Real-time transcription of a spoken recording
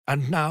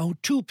And now,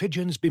 two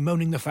pigeons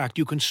bemoaning the fact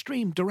you can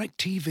stream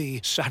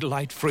DirecTV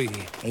satellite-free.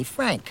 Hey,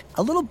 Frank,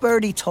 a little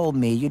birdie told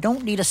me you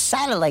don't need a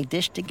satellite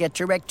dish to get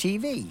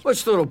DirecTV.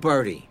 What's little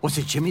birdie? Was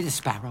it Jimmy the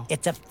Sparrow?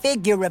 It's a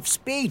figure of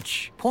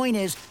speech. Point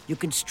is, you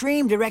can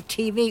stream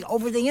DirecTV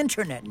over the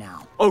internet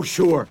now. Oh,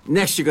 sure.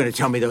 Next you're going to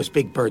tell me those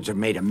big birds are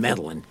made of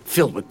metal and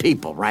filled with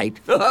people, right?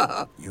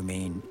 You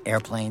mean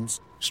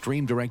airplanes?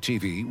 Stream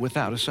DirecTV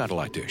without a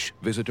satellite dish.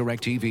 Visit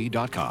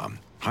DirecTV.com.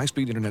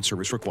 High-speed internet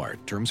service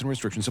required. Terms and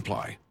restrictions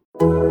apply.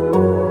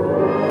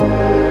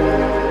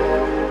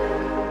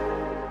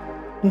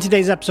 In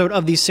today's episode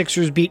of the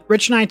Sixers Beat,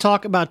 Rich and I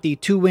talk about the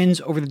 2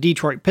 wins over the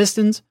Detroit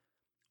Pistons,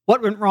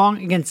 what went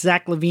wrong against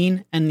Zach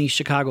LaVine and the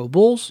Chicago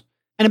Bulls,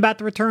 and about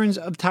the returns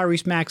of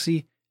Tyrese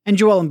Maxey and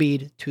Joel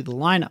Embiid to the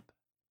lineup.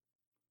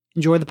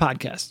 Enjoy the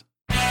podcast.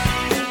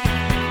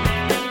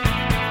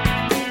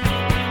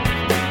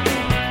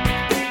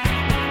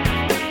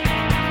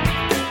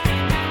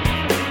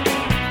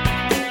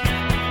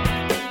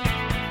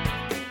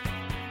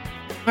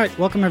 All right,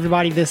 welcome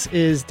everybody. This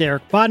is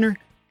Derek Bodner,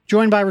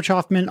 joined by Rich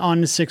Hoffman on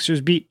the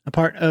Sixers Beat, a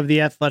part of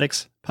the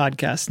Athletics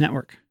Podcast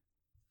Network.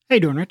 How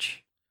you doing,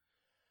 Rich?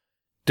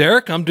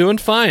 Derek, I'm doing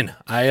fine.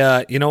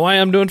 You know why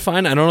I'm doing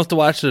fine? I don't have to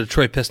watch the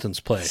Detroit Pistons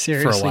play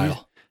Seriously? for a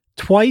while.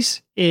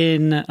 Twice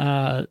in,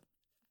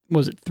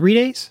 3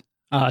 days?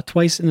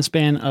 Twice in the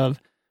span of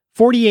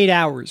 48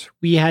 hours,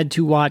 we had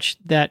to watch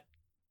that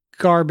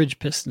garbage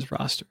Pistons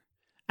roster.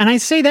 And I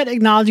say that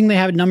acknowledging they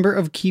have a number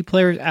of key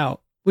players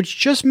out, which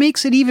just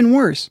makes it even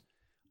worse.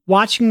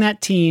 Watching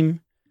that team,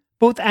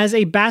 both as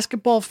a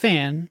basketball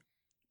fan,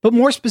 but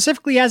more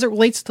specifically as it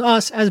relates to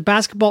us as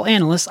basketball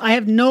analysts, I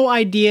have no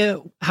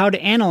idea how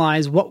to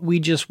analyze what we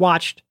just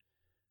watched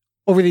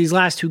over these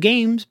last 2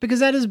 games,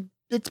 because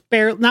it's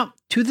barely... Now,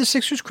 to the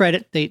Sixers'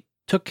 credit, they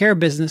took care of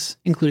business,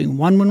 including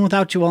 1 win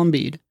without Joel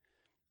Embiid.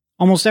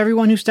 Almost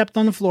everyone who stepped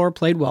on the floor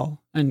played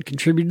well and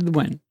contributed to the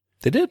win.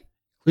 They did.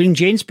 Including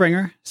Jaden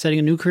Springer, setting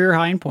a new career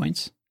high in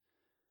points.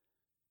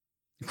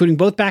 Including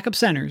both backup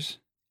centers.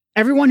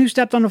 Everyone who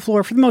stepped on the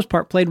floor, for the most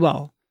part, played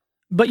well.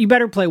 But you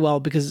better play well,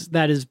 because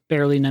that is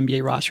barely an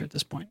NBA roster at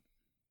this point.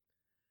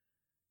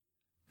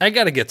 I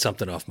got to get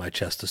something off my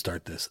chest to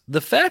start this.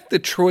 The fact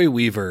that Troy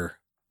Weaver,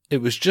 it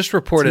was just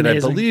reported, I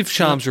believe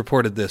Shams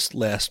reported this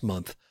last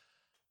month,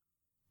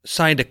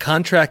 signed a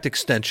contract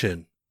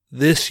extension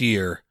this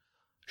year,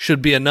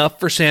 should be enough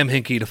for Sam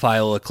Hinkie to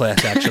file a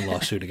class action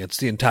lawsuit against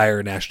the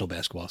entire National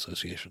Basketball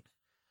Association.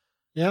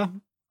 Yeah.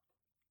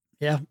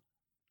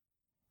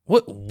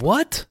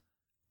 What?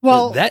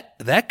 Well,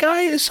 that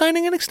guy is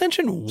signing an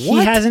extension? What? He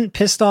hasn't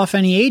pissed off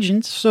any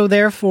agents, so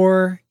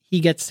therefore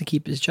he gets to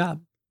keep his job.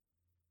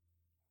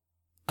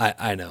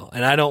 I know,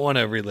 and I don't want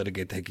to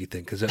relitigate the Hinkie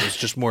thing, because it was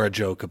just more a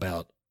joke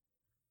about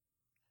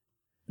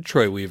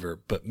Troy Weaver,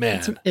 but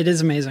man. It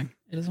is amazing.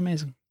 It is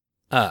amazing.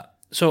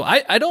 So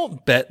I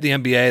don't bet the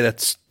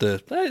NBA.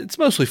 It's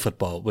mostly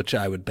football, which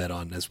I would bet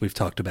on, as we've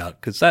talked about,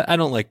 because I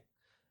don't like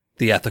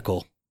the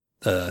ethical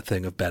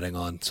thing of betting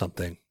on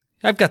something.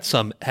 I've got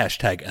some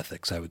hashtag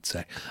ethics, I would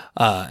say.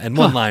 And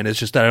one line is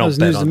just that I don't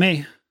bet news on. To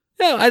me.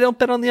 Yeah, I don't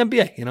bet on the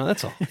NBA.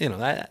 That's all.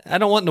 I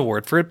don't want an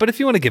award for it, but if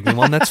you want to give me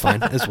one, that's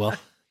fine as well.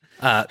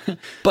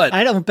 But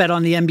I don't bet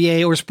on the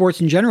NBA or sports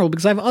in general,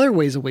 because I have other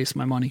ways to waste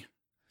my money.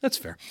 That's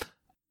fair.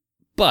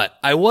 But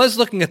I was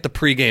looking at the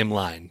pregame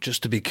line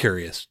just to be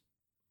curious,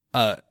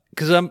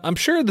 because I'm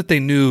sure that they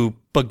knew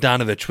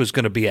Bogdanovich was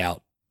going to be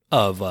out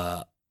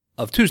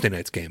of Tuesday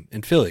night's game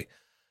in Philly,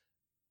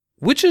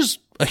 which is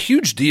a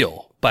huge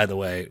deal, by the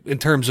way, in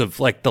terms of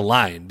like the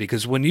line,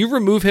 because when you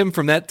remove him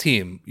from that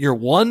team, you're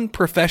one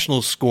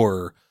professional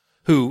scorer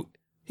who,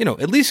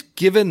 at least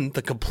given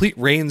the complete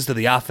reins to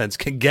the offense,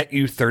 can get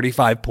you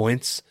 35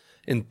 points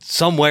in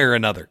some way or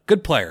another.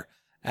 Good player.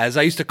 As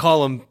I used to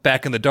call him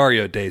back in the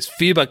Dario days,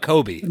 FIBA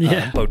Kobe,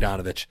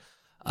 Bogdanovich.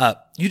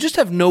 You just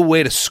have no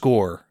way to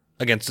score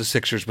against the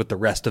Sixers with the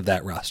rest of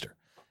that roster.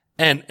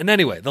 And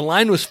anyway, the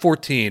line was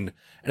 14,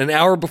 and an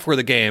hour before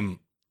the game,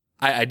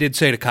 I did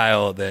say to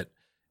Kyle that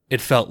it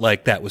felt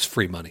like that was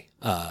free money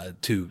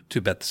to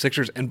bet the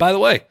Sixers. And by the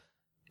way,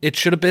 it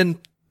should have been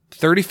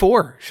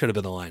 34, should have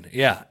been the line.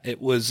 Yeah,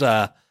 it was,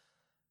 they're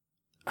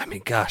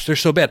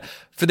so bad.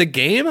 For the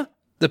game,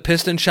 the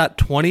Pistons shot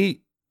 29%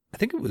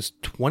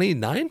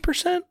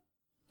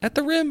 at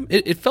the rim.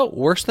 It felt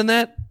worse than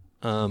that.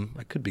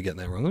 I could be getting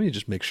that wrong. Let me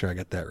just make sure I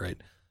got that right.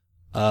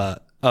 No,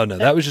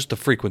 that was just the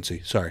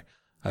frequency. Sorry.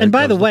 And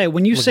by the way,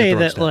 when you say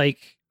that,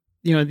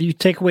 you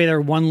take away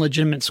their one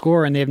legitimate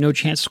scorer and they have no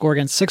chance to score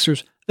against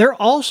Sixers, they're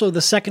also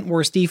the second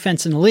worst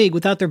defense in the league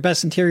without their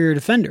best interior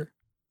defender.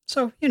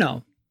 So,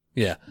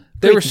 Yeah.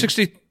 They were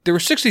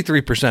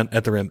 63%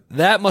 at the rim.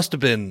 That must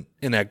have been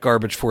in that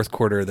garbage fourth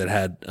quarter that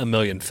had a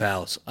million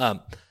fouls.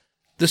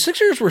 The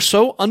Sixers were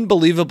so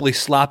unbelievably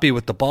sloppy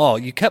with the ball.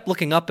 You kept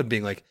looking up and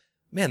being like,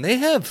 man, they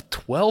have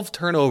 12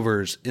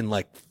 turnovers in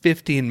like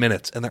 15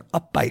 minutes and they're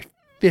up by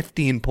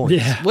 15 points.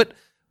 Yeah.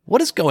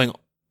 What is going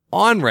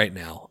on right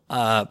now?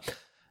 And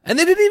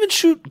they didn't even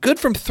shoot good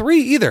from 3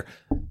 either.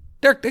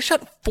 Derek, they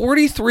shot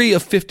 43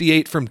 of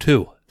 58 from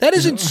 2. That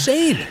is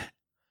insane.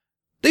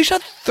 They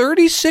shot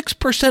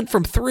 36%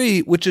 from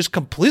three, which is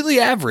completely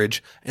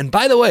average. And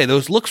by the way,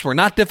 those looks were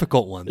not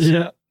difficult ones.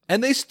 Yeah.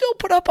 And they still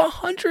put up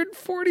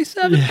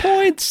 147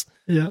 points.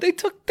 Yeah. They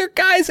took their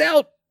guys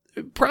out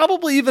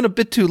probably even a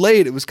bit too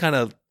late. It was kind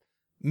of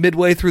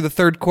midway through the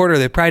third quarter.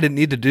 They probably didn't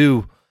need to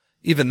do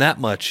even that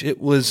much.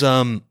 It was,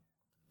 I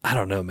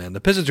don't know, man.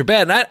 The Pistons are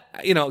bad.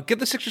 And give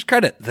the Sixers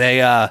credit. They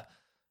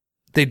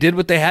did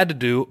what they had to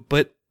do,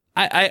 but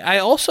I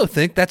also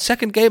think that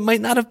second game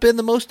might not have been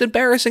the most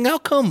embarrassing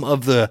outcome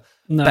of the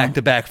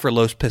back-to-back for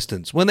Los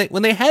Pistons. When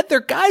they had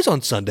their guys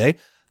on Sunday,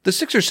 the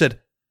Sixers said,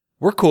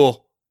 "We're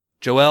cool.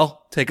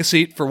 Joel, take a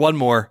seat for one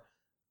more.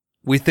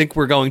 We think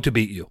we're going to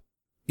beat you,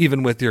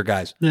 even with your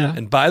guys." Yeah.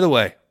 And by the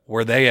way,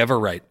 were they ever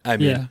right? I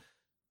mean,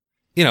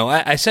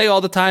 I say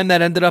all the time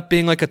that ended up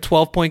being like a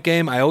 12-point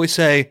game. I always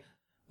say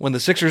when the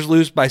Sixers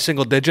lose by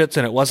single digits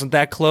and it wasn't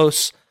that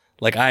close,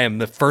 like I am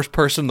the first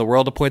person in the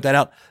world to point that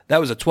out. That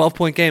was a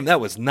 12-point game.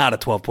 That was not a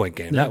 12-point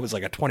game. That was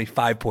like a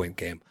 25-point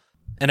game.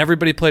 And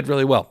everybody played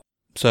really well.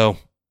 So,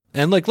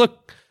 and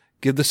look,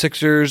 give the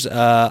Sixers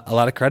a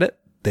lot of credit.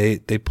 They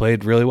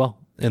played really well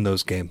in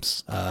those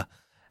games.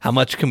 How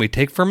much can we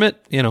take from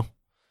it?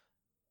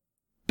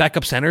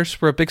 Backup centers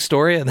were a big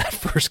story in that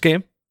first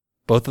game.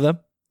 Both of them.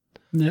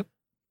 Yep.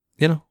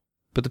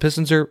 But the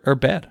Pistons are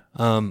bad.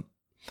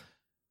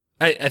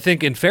 I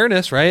think in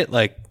fairness, right?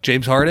 Like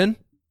James Harden,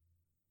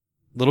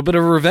 a little bit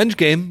of a revenge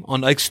game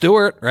on Ike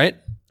Stewart, right?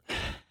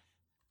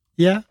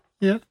 Yeah.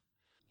 Yeah.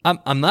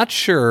 I'm not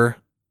sure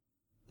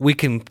we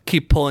can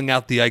keep pulling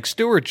out the Ike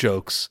Stewart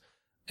jokes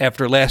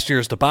after last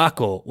year's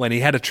debacle when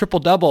he had a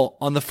triple-double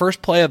on the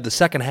first play of the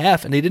second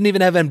half and he didn't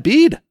even have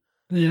Embiid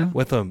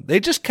with him. They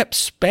just kept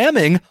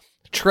spamming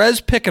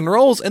Trez pick and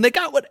rolls and they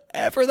got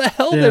whatever the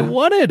hell they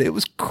wanted. It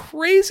was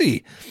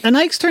crazy. And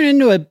Ike's turned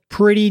into a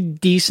pretty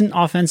decent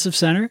offensive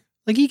center.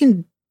 Like he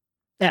can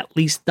at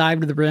least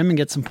dive to the rim and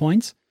get some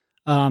points.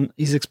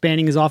 He's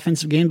expanding his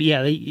offensive game, but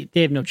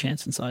they have no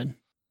chance inside.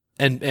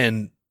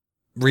 And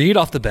Reed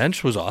off the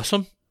bench was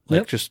awesome.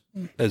 Just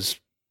as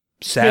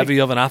savvy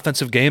of an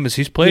offensive game as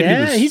he's played.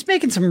 Yeah, he's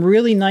making some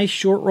really nice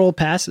short roll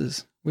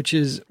passes, which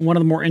is one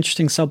of the more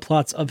interesting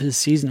subplots of his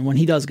season when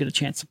he does get a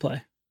chance to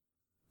play.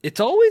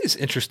 It's always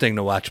interesting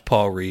to watch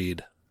Paul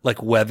Reed,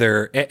 like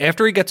whether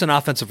after he gets an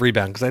offensive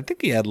rebound, because I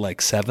think he had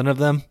like 7 of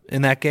them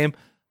in that game,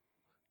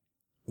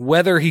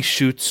 whether he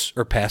shoots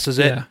or passes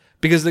it. Yeah.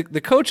 Because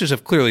the coaches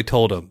have clearly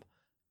told him,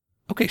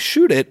 okay,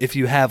 shoot it if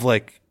you have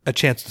like a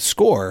chance to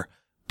score.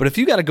 But if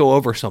you got to go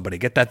over somebody,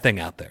 get that thing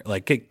out there.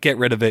 Like, get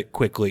rid of it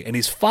quickly. And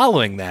he's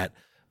following that.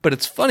 But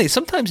it's funny.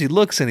 Sometimes he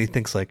looks and he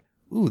thinks like,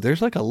 ooh,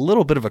 there's like a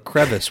little bit of a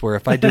crevice where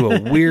if I do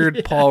a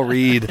weird Paul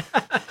Reed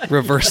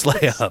reverse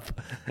layup,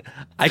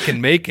 I can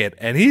make it.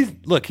 And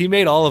he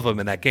made all of them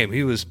in that game.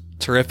 He was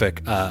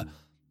terrific.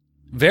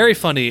 Very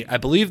funny. I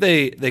believe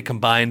they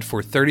combined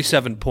for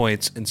 37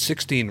 points and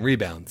 16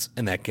 rebounds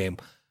in that game,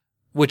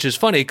 which is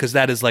funny because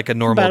that is like a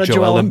normal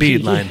Joel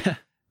Embiid line. Yeah.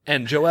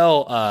 And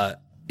Joel,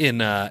 in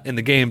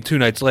the game 2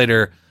 nights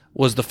later,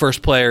 was the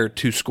first player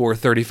to score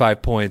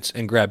 35 points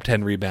and grab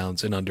 10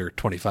 rebounds in under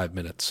 25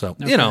 minutes. So,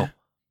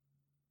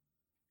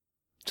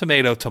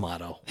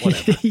 tomato,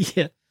 whatever.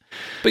 Yeah.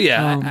 But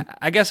yeah,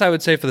 I guess I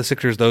would say for the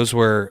Sixers, those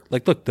were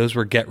those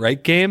were get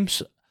right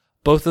games.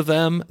 Both of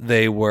them,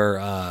 they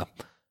were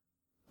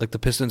the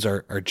Pistons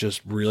are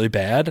just really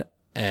bad,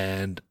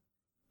 and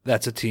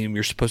that's a team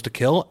you're supposed to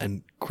kill,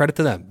 and credit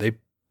to them. They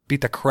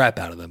beat the crap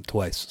out of them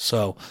twice.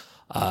 So,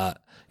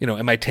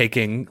 am I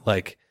taking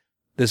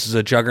this is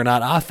a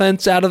juggernaut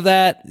offense out of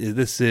that?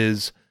 This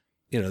is,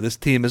 this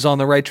team is on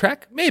the right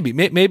track? Maybe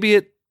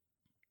it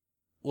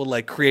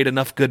will create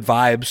enough good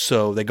vibes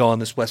so they go on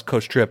this West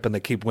Coast trip and they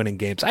keep winning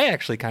games. I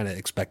actually kind of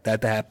expect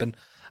that to happen.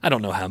 I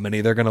don't know how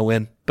many they're going to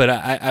win, but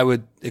I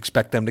would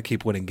expect them to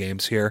keep winning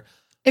games here.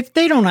 If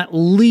they don't at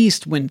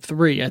least win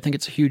 3, I think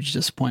it's a huge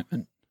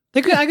disappointment.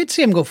 I could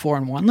see them go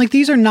 4-1.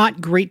 These are not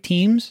great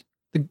teams.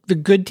 The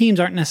good teams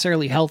aren't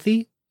necessarily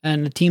healthy,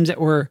 and the teams that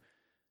were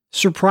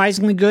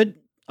surprisingly good,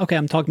 okay,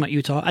 I'm talking about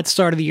Utah, at the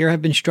start of the year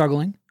have been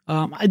struggling.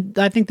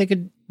 I think they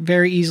could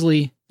very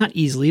easily, not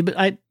easily,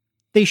 but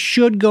they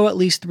should go at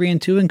least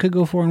 3-2 and could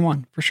go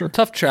 4-1 for sure.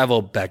 Tough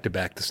travel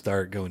back-to-back to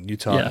start, going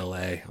Utah,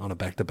 LA on a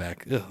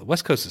back-to-back.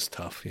 West Coast is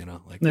tough,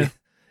 The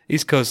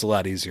East Coast is a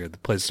lot easier. The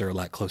places are a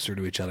lot closer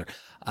to each other.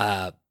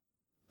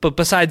 But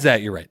besides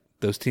that, you're right.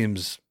 Those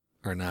teams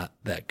are not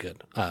that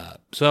good.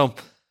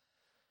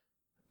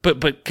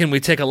 But can we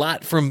take a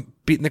lot from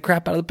beating the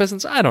crap out of the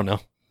Pistons? I don't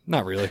know.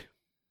 Not really.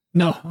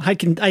 No, I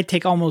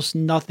take almost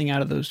nothing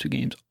out of those 2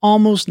 games.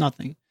 Almost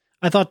nothing.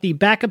 I thought the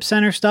backup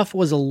center stuff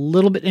was a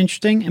little bit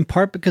interesting, in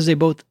part because they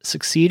both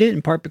succeeded,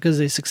 in part because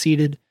they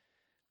succeeded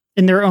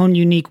in their own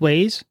unique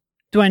ways.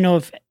 Do I know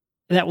if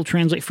that will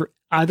translate for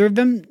either of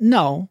them?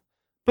 No,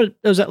 but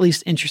it was at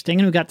least interesting,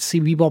 and we got to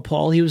see B-Ball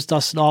Paul. He was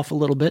dusted off a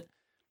little bit.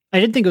 I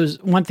did think it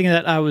was one thing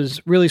that I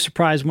was really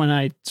surprised when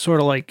I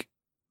sort of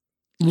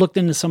looked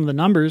into some of the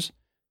numbers.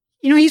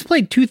 He's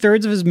played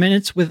 2/3 of his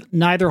minutes with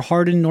neither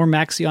Harden nor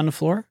Maxey on the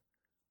floor.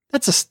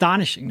 That's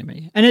astonishing to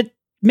me. And it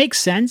makes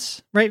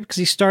sense, right? Because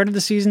he started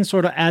the season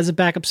sort of as a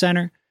backup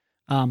center.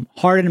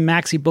 Harden and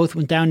Maxey both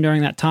went down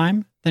during that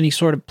time. Then he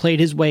sort of played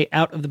his way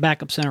out of the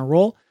backup center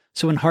role.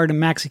 So when Harden and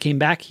Maxey came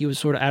back, he was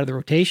sort of out of the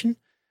rotation.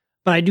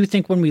 But I do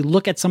think when we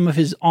look at some of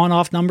his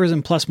on-off numbers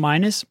and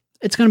plus-minus,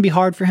 it's going to be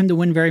hard for him to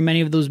win very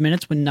many of those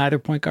minutes when neither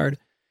point guard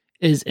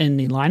is in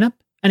the lineup.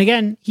 And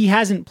again, he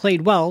hasn't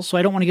played well, so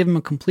I don't want to give him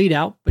a complete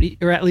out, but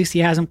or at least he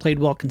hasn't played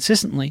well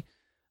consistently.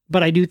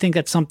 But I do think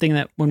that's something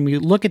that when we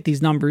look at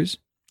these numbers,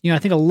 I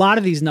think a lot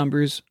of these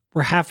numbers,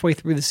 we're halfway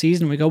through the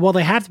season. We go, well,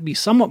 they have to be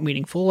somewhat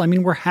meaningful. I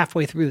mean, we're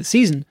halfway through the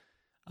season,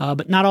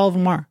 but not all of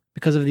them are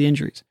because of the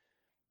injuries.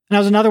 And that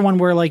was another one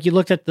where, like, you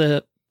looked at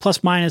the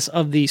plus minus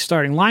of the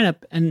starting lineup,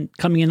 and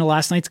coming into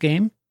last night's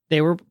game,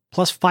 they were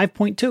plus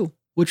 5.2,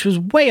 which was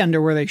way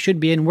under where they should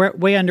be and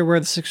way under where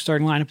the Sixers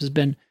starting lineup has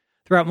been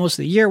throughout most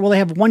of the year. Well, they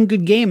have one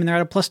good game and they're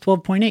at a plus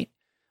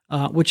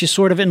 12.8, which is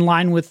sort of in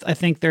line with, I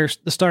think, the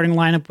starting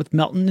lineup with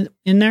Melton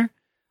in there,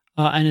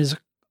 and is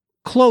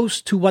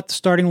close to what the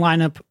starting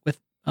lineup with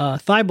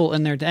Thibault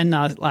in there to end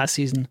last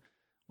season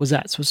was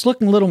at. So it's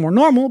looking a little more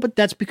normal, but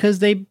that's because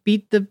they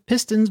beat the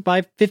Pistons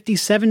by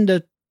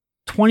 57-24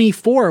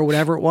 or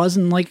whatever it was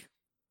in like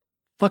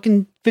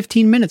fucking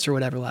 15 minutes or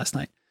whatever last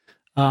night.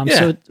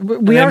 So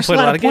we are still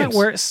at a point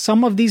where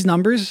some of these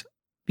numbers,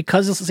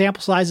 because the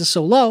sample size is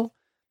so low,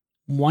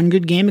 one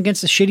good game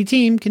against a shitty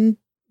team can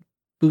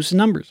boost the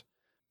numbers.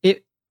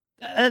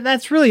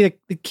 That's really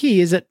the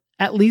key, is that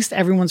at least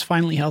everyone's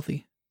finally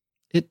healthy.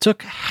 It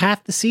took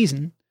half the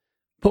season,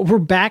 but we're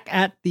back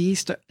at the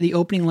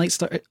opening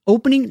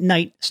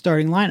night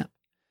starting lineup,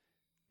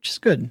 which is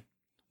good.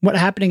 What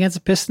happened against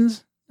the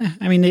Pistons?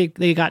 I mean,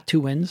 they got 2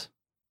 wins.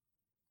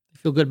 They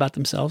feel good about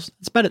themselves.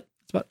 It's about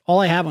all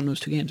I have on those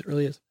 2 games. It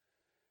really is.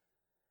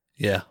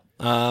 Yeah.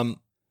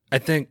 I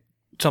think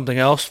something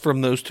else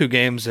from those 2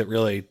 games that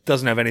really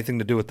doesn't have anything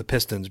to do with the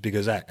Pistons,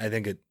 because I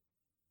think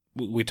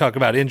we talk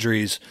about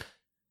injuries.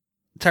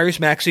 Tyrese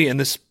Maxey, and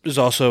this is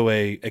also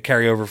a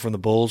carryover from the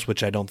Bulls,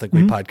 which I don't think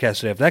we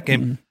podcasted after that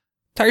game.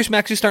 Tyrese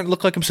Maxey's starting to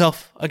look like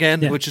himself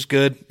again, which is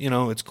good.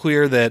 It's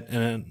clear that,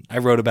 and I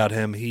wrote about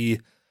him,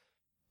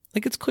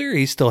 it's clear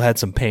he still had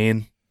some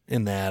pain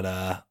in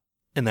that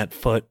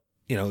foot.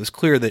 It was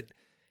clear that,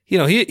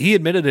 he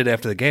admitted it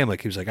after the game.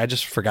 Like, he was like, I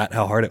just forgot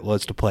how hard it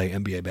was to play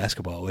NBA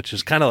basketball, which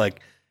is kind of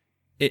like,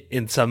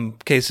 in some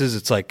cases,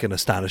 it's like an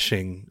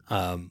astonishing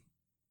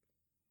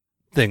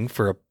thing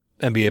for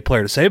an NBA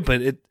player to say.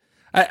 But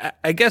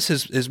I guess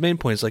his main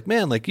point is like,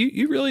 man, like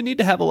you really need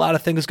to have a lot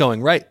of things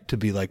going right to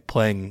be like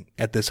playing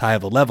at this high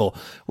of a level,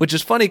 which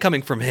is funny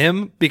coming from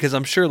him, because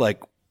I'm sure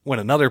like when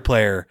another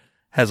player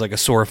has like a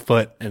sore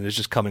foot and is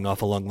just coming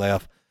off a long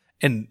layoff,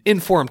 and in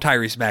form,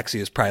 Tyrese Maxey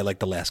is probably like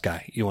the last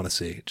guy you want to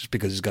see, just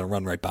because he's going to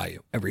run right by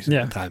you every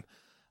single time.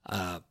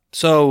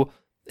 So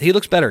he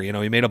looks better. He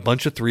made a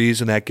bunch of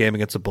threes in that game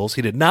against the Bulls.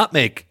 He did not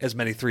make as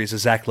many threes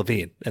as Zach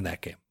LaVine in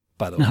that game,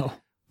 by the way,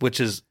 which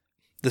is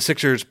the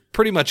Sixers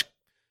pretty much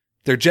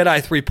their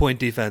Jedi 3-point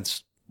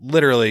defense.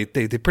 Literally,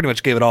 they pretty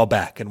much gave it all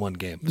back in one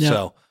game. Yeah.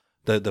 So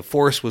the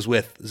force was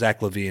with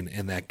Zach LaVine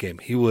in that game.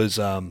 He was,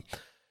 he was awesome.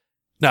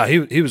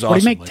 What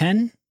did he make,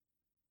 10?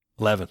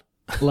 11.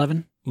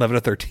 11? 11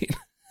 to 13.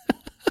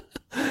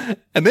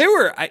 And they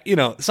were,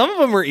 some of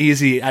them were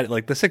easy.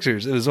 Like the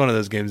Sixers, it was one of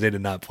those games they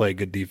did not play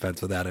good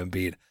defense without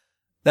Embiid.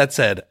 That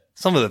said,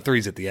 some of the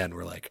threes at the end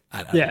were like,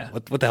 I don't know.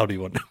 What the hell do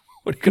you want to do?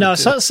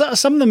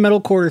 Some of the middle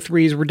quarter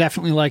threes were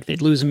definitely like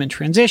they'd lose them in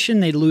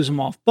transition, they'd lose them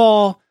off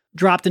ball,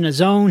 dropped in a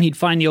zone, he'd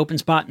find the open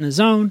spot in the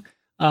zone.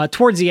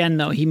 Towards the end,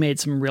 though, he made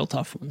some real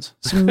tough ones.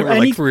 There were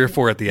like 3 or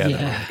 4 at the end.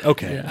 Yeah, like,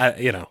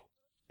 okay,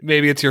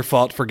 maybe it's your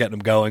fault for getting them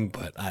going,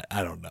 but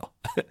I don't know.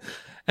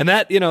 And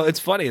that, it's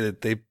funny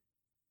that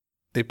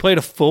they played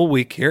a full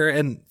week here,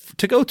 and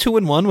to go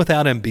 2-1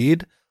 without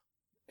Embiid,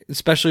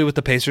 especially with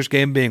the Pacers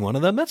game being one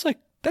of them, that's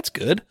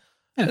good.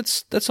 Yeah.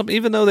 That's something.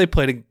 Even though they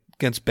played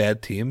against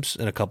bad teams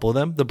in a couple of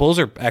them, the Bulls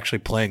are actually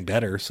playing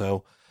better.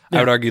 So I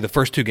would argue the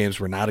first 2 games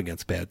were not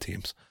against bad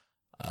teams,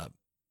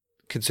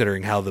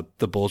 considering how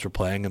the Bulls were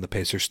playing and the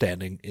Pacers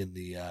standing in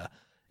the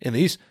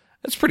East.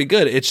 That's pretty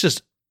good.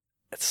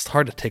 It's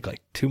hard to take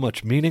like too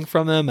much meaning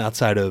from them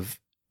outside of,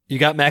 you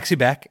got Maxey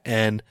back,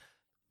 and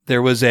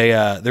there was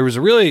a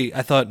really,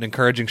 I thought, an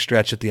encouraging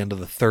stretch at the end of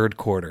the third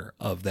quarter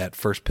of that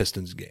first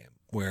Pistons game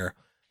where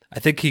I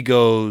think he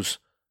goes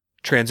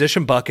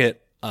transition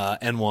bucket,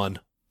 N1,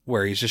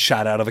 where he's just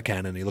shot out of a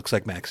cannon. He looks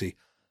like Maxey.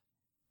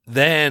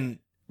 Then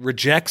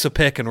rejects a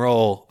pick and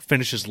roll,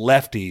 finishes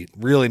lefty,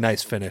 really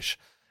nice finish.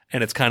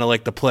 And it's kind of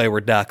like the play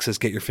where Doc says,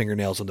 get your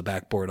fingernails on the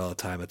backboard all the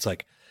time. It's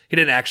like, he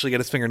didn't actually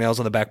get his fingernails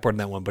on the backboard in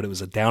that one, but it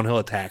was a downhill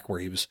attack where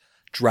he was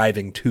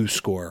driving to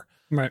score,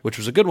 which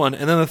was a good one.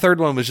 And then the third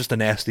one was just a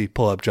nasty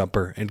pull-up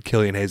jumper in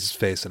Killian Hayes'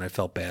 face, and I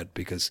felt bad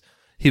because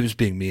he was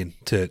being mean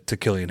to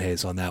Killian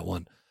Hayes on that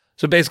one.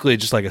 So basically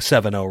just like a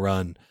 7-0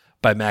 run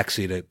by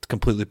Maxey to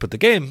completely put the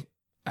game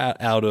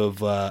out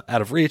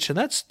of reach, and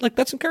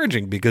that's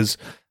encouraging because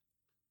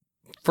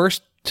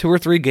first 2 or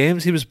 3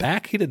 games he was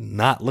back, he did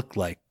not look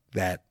like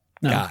that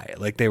guy.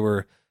 Like they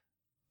were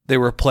they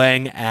were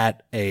playing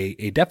at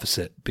a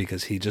deficit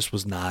because he just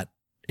was not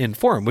in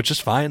form, which is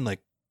fine.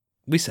 Like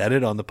we said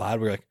it on the pod,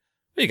 we were like,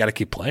 well, you got to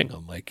keep playing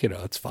him. Like,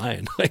 it's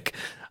fine. Like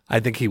I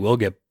think he will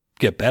get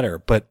better,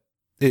 but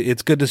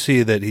it's good to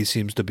see that he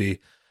seems to be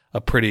a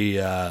pretty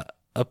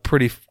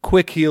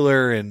quick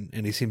healer, and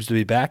he seems to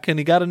be back, and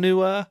he got a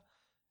new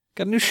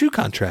shoe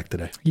contract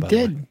today. He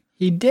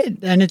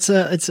did, and it's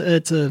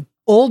a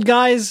old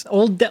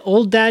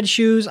dad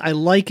shoes. I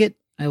like it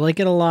a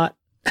lot.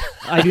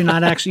 I do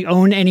not actually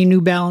own any New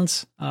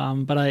Balance,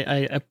 but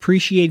I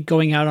appreciate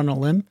going out on a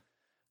limb.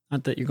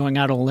 Not that you're going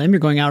out on a limb, you're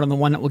going out on the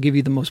one that will give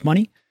you the most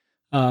money.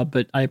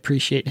 But I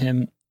appreciate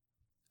him.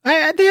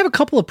 They have a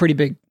couple of pretty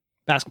big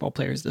basketball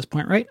players at this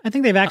point, right? I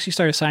think they've actually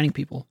started signing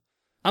people.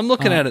 I'm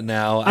looking at it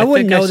now. I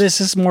wouldn't know this.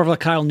 This is more of a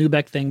Kyle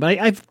Neubeck thing, but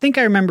I think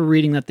I remember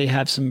reading that they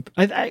have some.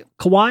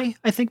 Kawhi,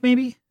 I think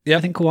maybe. Yeah,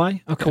 I think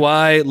Kawhi. Okay.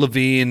 Kawhi,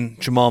 Levine,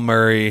 Jamal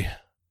Murray,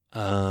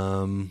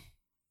 DeJounte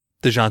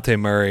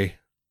Murray.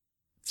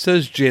 It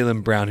says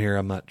Jaylen Brown here.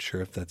 I'm not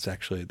sure if that's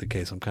actually the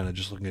case. I'm kind of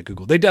just looking at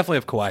Google. They definitely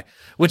have Kawhi,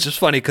 which is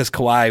funny because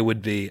Kawhi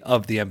would be,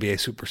 of the NBA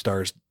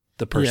superstars,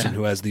 the person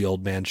who has the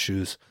old man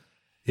shoes.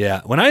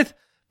 Yeah.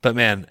 But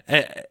man,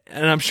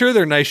 and I'm sure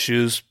they're nice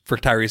shoes for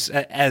Tyrese.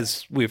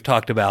 As we've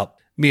talked about,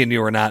 me and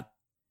you are not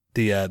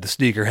the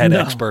sneakerhead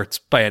experts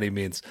by any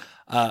means.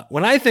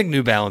 When I think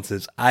New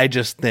Balances, I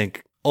just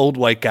think old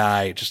white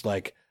guy, just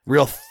like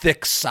real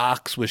thick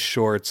socks with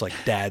shorts, like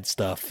dad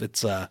stuff.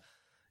 It's yeah.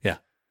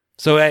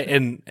 So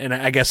and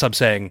I guess I'm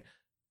saying,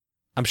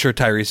 I'm sure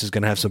Tyrese is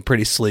going to have some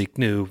pretty sleek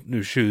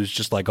new shoes,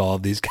 just like all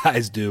of these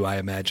guys do, I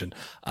imagine.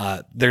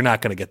 They're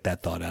not going to get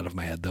that thought out of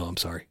my head, though. I'm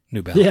sorry.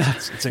 New Balance. Yeah.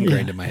 It's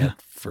ingrained in my head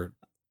for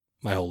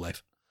my whole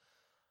life.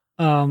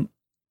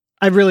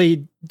 I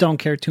really don't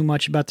care too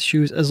much about the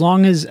shoes. As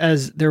long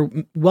as they're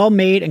well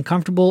made and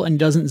comfortable and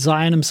doesn't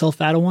Zion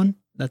himself out of one,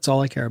 that's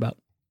all I care about.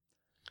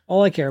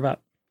 All I care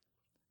about.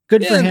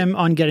 Good for him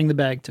on getting the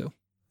bag, too.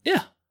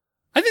 Yeah.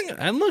 I think,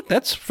 and look,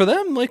 that's for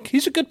them. Like,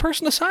 he's a good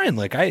person to sign.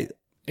 Like, I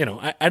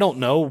don't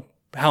know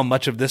how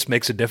much of this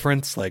makes a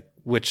difference, like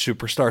which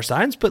superstar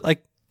signs, but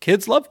like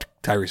kids loved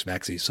Tyrese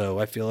Maxey. So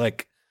I feel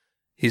like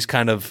he's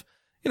kind of,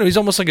 he's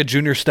almost like a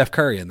junior Steph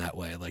Curry in that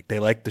way. Like they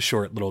like the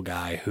short little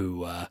guy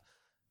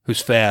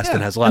who's fast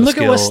and has a lot of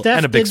skill and look at what Steph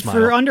and a big did smile.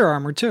 For Under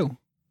Armour too.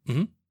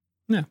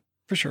 Mm-hmm. Yeah,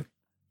 for sure.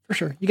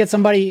 You get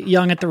somebody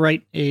young at the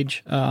right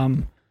age.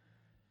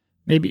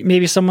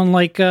 Maybe someone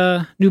like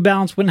New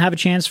Balance wouldn't have a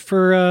chance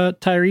for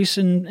Tyrese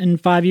in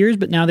 5 years,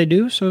 but now they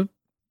do. So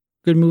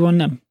good move on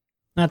them.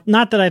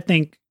 Not that I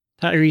think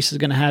Tyrese is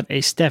going to have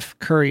a Steph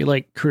Curry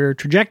like career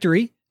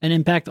trajectory and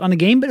impact on the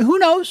game, but who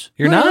knows?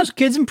 Who knows?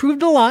 Kid's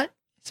improved a lot.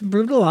 It's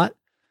improved a lot.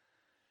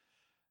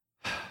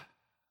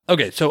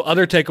 Okay, so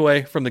other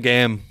takeaway from the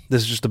game.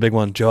 This is just a big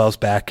one. Joel's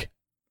back,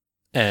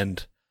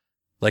 and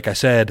like I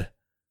said,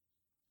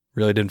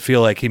 really didn't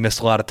feel like he missed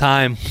a lot of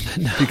time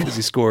because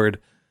he scored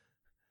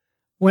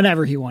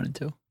whenever he wanted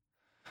to.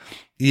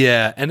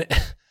 Yeah, and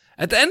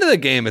at the end of the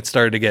game, it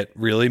started to get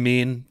really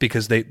mean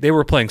because they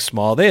were playing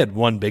small. They had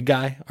one big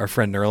guy, our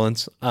friend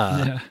Nerlens,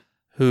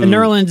 who and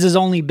Nerlens is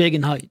only big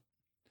in height.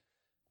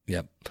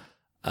 Yep,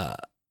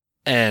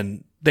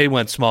 and they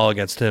went small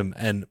against him,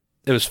 and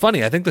it was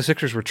funny. I think the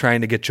Sixers were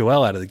trying to get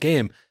Joel out of the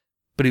game,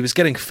 but he was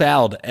getting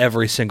fouled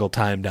every single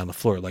time down the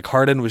floor. Like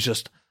Harden was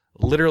just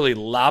literally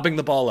lobbing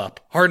the ball up.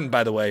 Harden,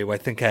 by the way, who I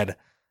think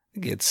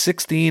he had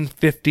 16,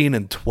 15,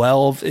 and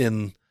 12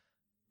 in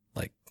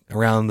like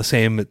around the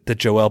same that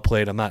Joel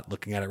played. I'm not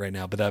looking at it right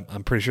now, but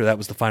I'm pretty sure that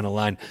was the final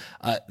line.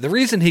 The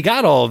reason he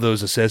got all of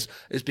those assists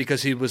is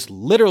because he was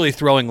literally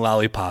throwing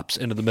lollipops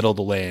into the middle of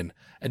the lane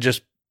and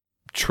just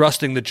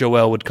trusting that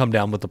Joel would come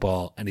down with the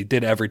ball, and he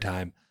did every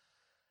time.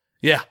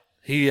 Yeah,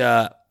 he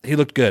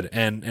looked good,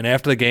 and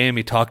after the game,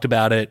 he talked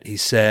about it. He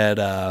said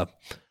that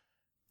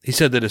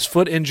his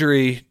foot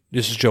injury,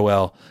 this is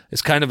Joel,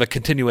 is kind of a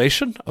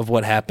continuation of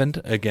what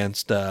happened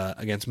against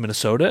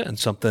Minnesota, and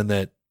something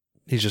that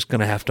he's just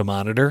going to have to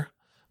monitor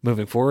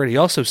moving forward. He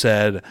also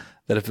said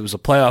that if it was a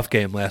playoff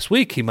game last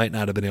week, he might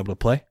not have been able to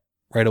play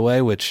right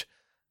away, which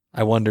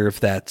I wonder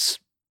if that's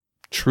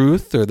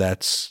truth or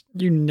that's...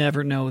 You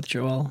never know with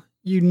Joel.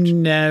 You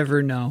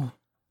never know.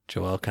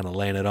 Joel kind of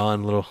laying it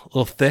on a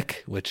little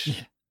thick,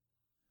 which,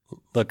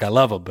 look, I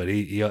love him, but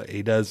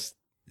he does...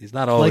 He's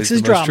not always the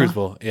most drama.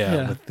 Truthful,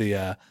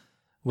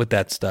 with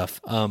that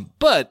stuff.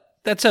 But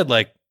that said,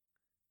 like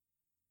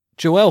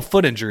Joel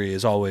foot injury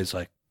is always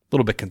like a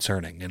little bit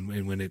concerning, and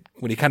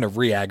when he kind of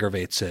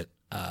re-aggravates it,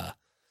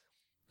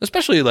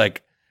 especially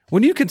like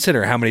when you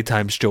consider how many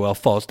times Joel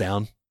falls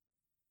down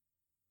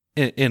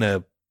in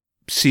a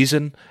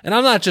season, and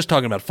I'm not just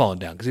talking about falling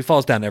down because he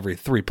falls down every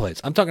 3 plays.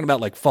 I'm talking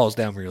about like falls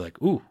down where you're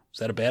like, ooh, is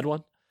that a bad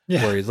one?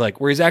 Yeah.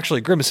 Where he's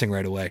actually grimacing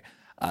right away.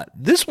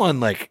 This one,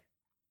 like.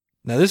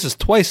 Now, this is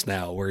twice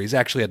now where he's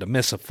actually had to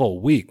miss a full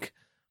week.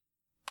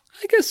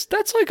 I guess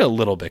that's like a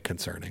little bit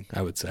concerning,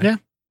 I would say. Yeah.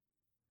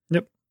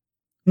 Yep.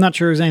 I'm not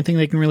sure there's anything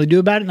they can really do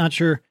about it. Not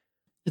sure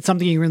it's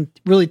something you can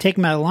really take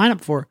him out of the lineup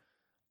for.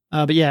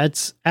 But yeah,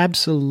 it's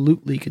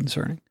absolutely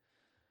concerning.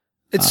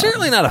 It's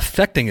certainly not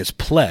affecting his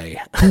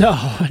play.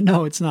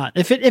 No, it's not.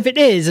 If it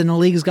is, and the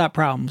league's got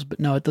problems, but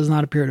no, it does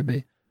not appear to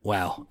be.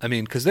 Wow. I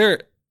mean, because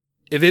if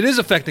it is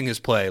affecting his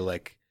play,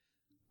 like,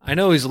 I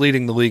know he's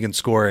leading the league in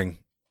scoring,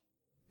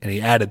 and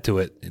he added to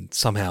it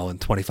somehow in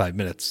 25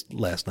 minutes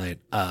last night.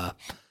 I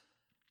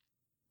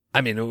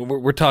mean,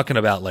 we're talking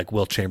about like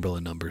Wilt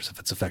Chamberlain numbers if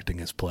it's affecting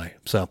his play.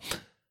 So,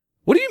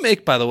 what do you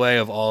make, by the way,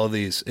 of all of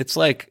these? It's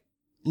like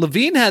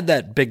Levine had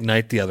that big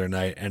night the other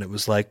night, and it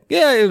was like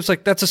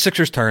that's a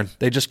Sixers turn.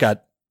 They just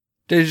got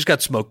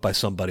smoked by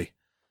somebody,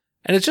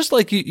 and it's just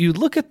like you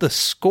look at the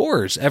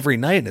scores every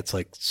night, and it's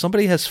like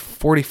somebody has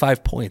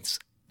 45 points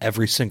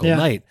every single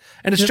night,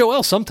 and it's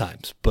Joel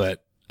sometimes,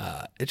 but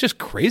it's just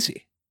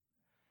crazy.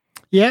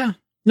 Yeah,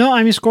 no,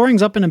 I mean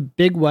scoring's up in a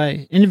big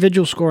way.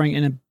 Individual scoring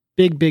in a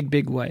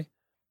big way,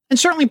 and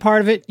certainly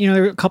part of it. You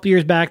know, a couple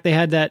years back they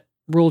had that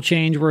rule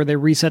change where they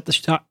reset the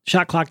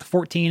shot clock to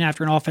 14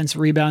 after an offensive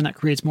rebound that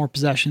creates more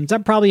possessions.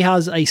 That probably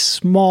has a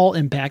small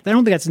impact. I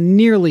don't think that's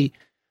nearly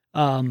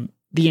the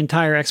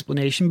entire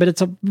explanation, but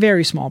it's a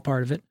very small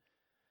part of it.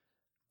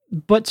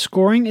 But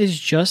scoring is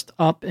just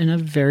up in a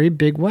very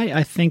big way.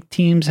 I think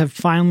teams have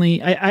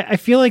finally, I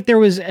feel like there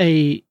was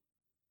a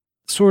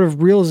sort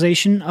of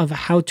realization of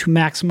how to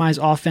maximize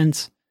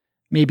offense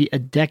maybe a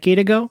decade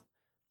ago.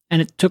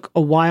 And it took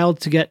a while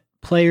to get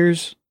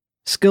players'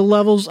 skill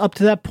levels up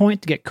to that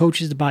point, to get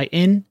coaches to buy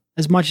in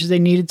as much as they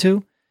needed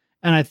to.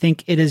 And I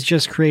think it has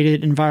just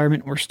created an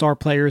environment where star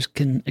players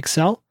can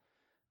excel.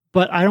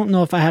 But I don't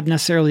know if I have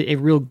necessarily a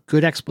real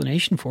good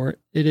explanation for it.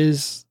 It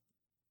is,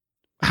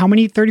 how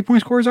many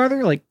 30-point scorers are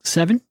there? Like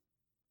 7?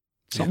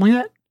 Something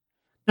like that?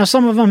 Now,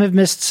 some of them have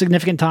missed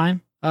significant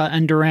time.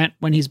 And Durant,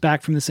 when he's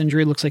back from this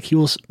injury, looks like he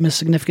will miss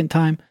significant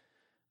time,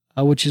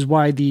 which is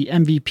why the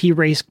MVP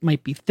race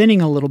might be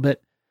thinning a little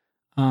bit.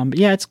 But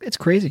yeah, it's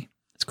crazy.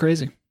 It's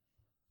crazy.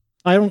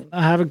 I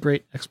have a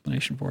great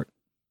explanation for it.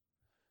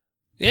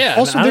 Yeah.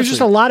 Also, there's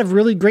just a lot of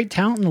really great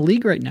talent in the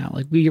league right now.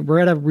 Like we're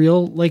at a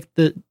real, like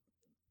the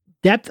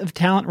depth of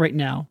talent right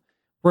now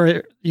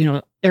where, you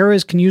know,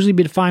 eras can usually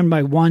be defined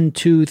by 1,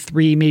 2,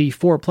 3, maybe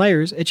 4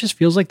 players. It just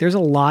feels like there's a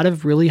lot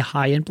of really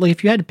high end play.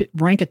 If you had to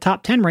rank a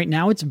top 10 right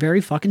now, it's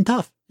very fucking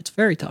tough. It's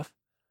very tough.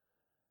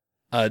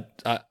 I'm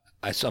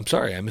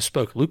sorry, I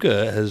misspoke.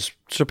 Luka has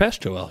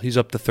surpassed Joel. He's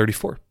up to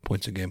 34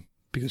 points a game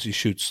because he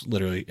shoots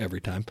literally every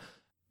time.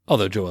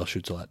 Although Joel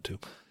shoots a lot too.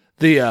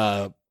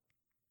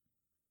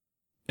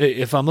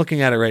 If I'm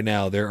looking at it right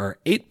now, there are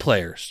 8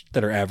 players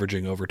that are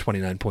averaging over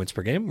 29 points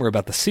per game. We're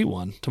about to see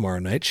one tomorrow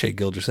night, Shai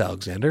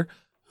Gilgeous-Alexander,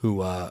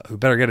 who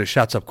better get his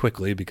shots up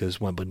quickly because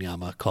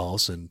Wembanyama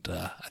calls, and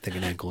I think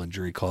an ankle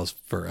injury calls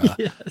for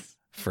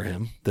for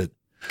him that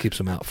keeps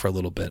him out for a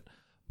little bit.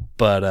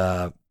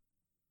 But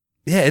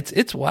yeah,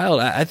 it's wild.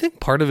 I think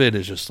part of it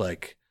is just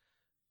like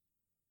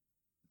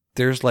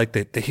there's like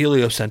the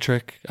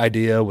heliocentric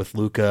idea with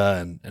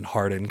Luka and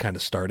Harden kind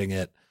of starting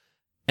it.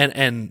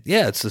 And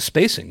yeah, it's the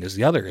spacing is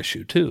the other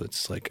issue too.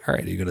 It's like, all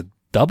right, are you going to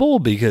double?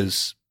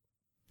 Because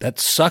that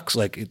sucks.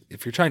 Like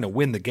if you're trying to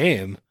win the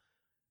game,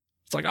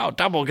 it's like, oh,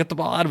 double, get the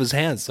ball out of his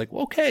hands. It's like,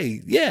 well,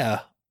 okay,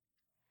 yeah.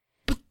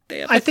 But they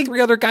have like 3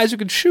 other guys who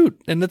can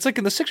shoot. And it's like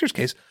in the Sixers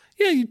case,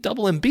 yeah, you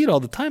double Embiid all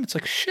the time. It's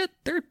like, shit,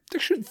 they're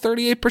shooting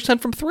 38%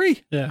 from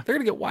 3. Yeah. They're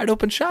going to get wide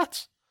open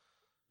shots.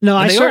 No,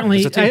 I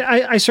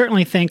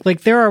certainly think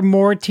like there are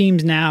more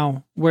teams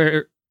now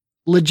where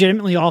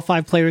legitimately all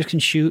 5 players can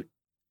shoot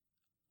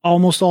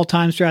almost all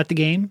times throughout the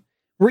game.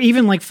 Where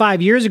even like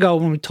 5 years ago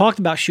when we talked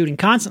about shooting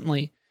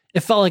constantly, it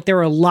felt like there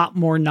were a lot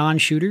more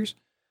non-shooters.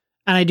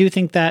 And I do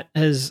think that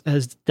has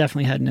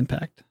definitely had an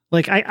impact.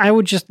 Like I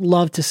would just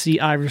love to see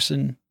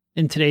Iverson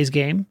in today's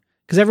game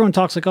because everyone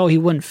talks like, oh, he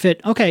wouldn't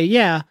fit. Okay,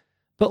 yeah.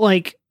 But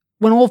like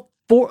when all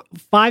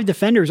 5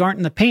 defenders aren't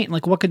in the paint,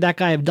 like what could that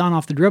guy have done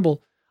off the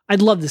dribble?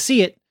 I'd love to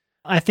see it.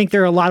 I think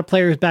there are a lot of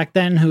players back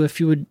then who,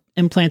 if you would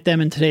implant them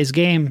in today's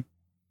game,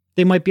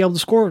 they might be able to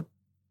score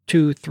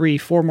 2, 3,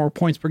 4 more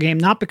points per game,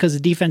 not because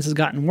the defense has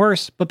gotten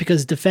worse, but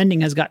because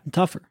defending has gotten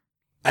tougher.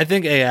 I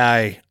think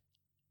AI,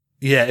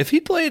 yeah, if he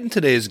played in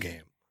today's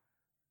game,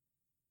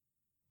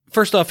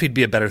 first off, he'd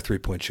be a better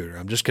 3-point shooter.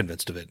 I'm just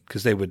convinced of it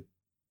because they would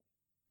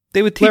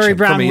teach Larry him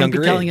Brown from a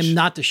younger be telling age. him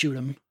not to shoot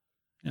him.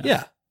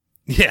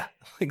 Yeah,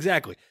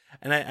 exactly.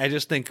 And I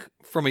just think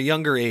from a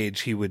younger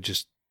age, he would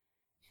just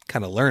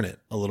kind of learn it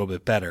a little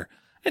bit better.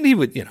 And he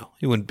would,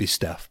 he wouldn't be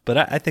Steph, but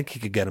I think he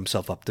could get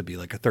himself up to be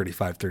like a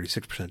 35,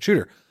 36%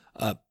 shooter.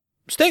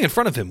 Staying in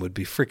front of him would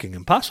be freaking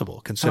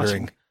impossible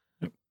considering,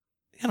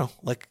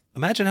 like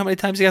imagine how many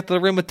times he got to the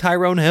rim with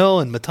Tyrone Hill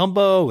and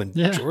Mutombo and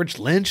George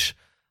Lynch.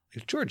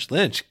 George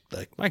Lynch,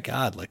 like my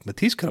God, like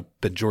Matisse could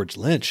have been George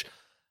Lynch.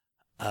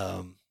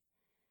 And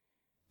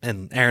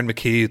Aaron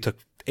McKee, who took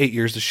 8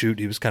 years to shoot.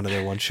 He was kind of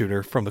their one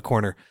shooter from the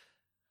corner.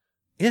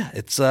 Yeah,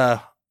 it's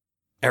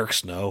Eric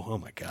Snow. Oh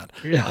my God.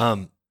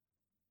 Yeah.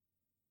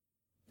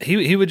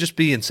 He would just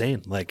be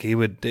insane. Like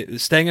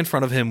staying in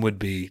front of him would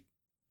be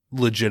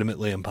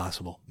legitimately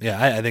impossible.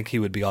 Yeah, I think he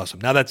would be awesome.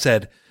 Now that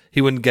said,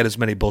 he wouldn't get as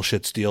many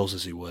bullshit steals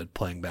as he would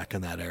playing back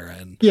in that era.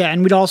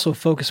 And we'd also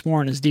focus more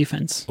on his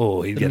defense.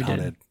 Oh, he'd get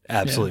hunted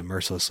absolutely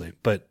mercilessly.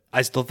 But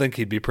I still think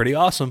he'd be pretty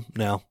awesome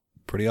now.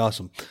 Pretty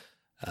awesome.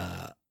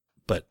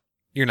 But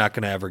you're not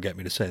going to ever get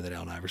me to say that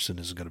Allen Iverson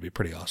isn't going to be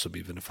pretty awesome,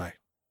 even if I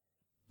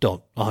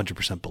don't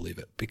 100% believe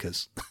it,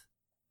 because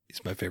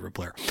he's my favorite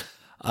player.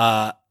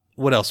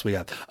 What else we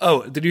got?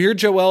 Oh, did you hear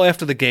Joel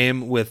after the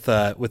game with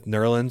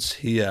Nerlens?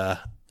 He let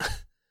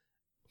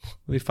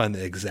me find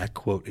the exact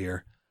quote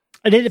here.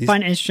 I did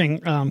find it interesting.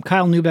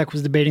 Kyle Neubeck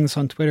was debating this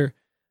on Twitter,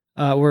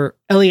 where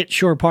Elliot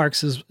Shore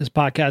Parks, his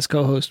podcast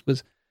co-host,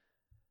 was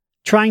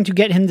trying to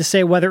get him to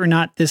say whether or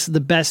not this is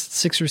the best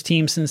Sixers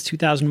team since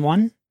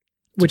 2001,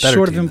 which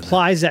sort of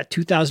implies that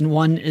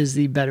 2001 is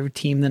the better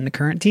team than the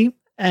current team.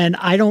 And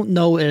I don't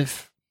know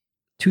if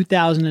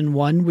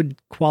 2001 would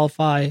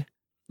qualify.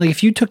 Like,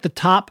 if you took the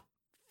top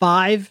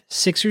 5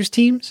 Sixers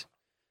teams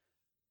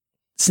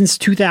since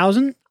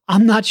 2000,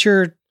 I'm not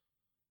sure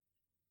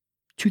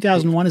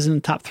 2001 is in the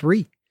top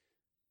 3.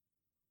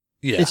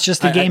 Yeah, it's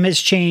just the game has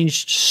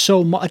changed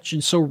so much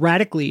and so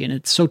radically, and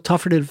it's so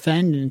tougher to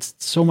defend, and it's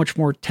so much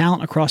more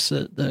talent across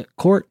the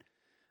court.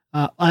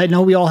 I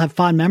know we all have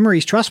fond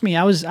memories. Trust me,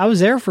 I was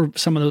there for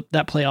some of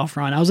that playoff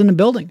run. I was in the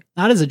building,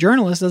 not as a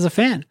journalist, as a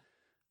fan.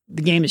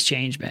 The game has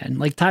changed, man.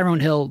 Like Tyrone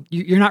Hill,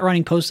 you're not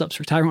running post-ups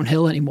for Tyrone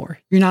Hill anymore.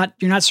 You're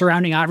not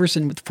surrounding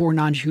Iverson with 4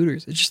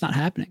 non-shooters. It's just not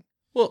happening.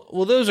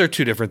 Well, those are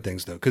two different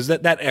things, though, because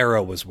that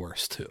era was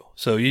worse, too.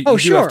 So you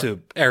do have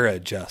to era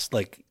adjust.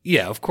 Like,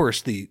 yeah, of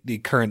course, the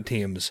current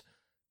teams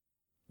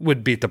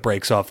would beat the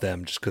brakes off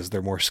them just because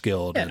they're more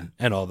skilled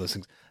and all those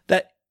things.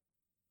 That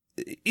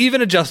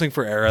even adjusting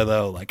for era,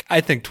 though, like,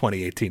 I think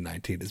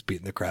 2018-19 is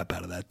beating the crap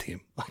out of that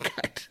team.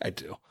 Like, I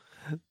do.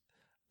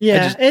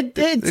 Yeah,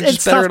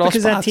 it's tough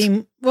because that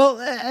team,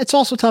 it's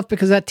also tough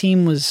because that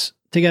team was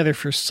together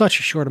for such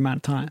a short amount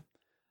of time.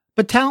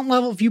 But talent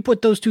level, if you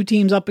put those two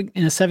teams up in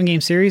a 7-game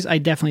series, I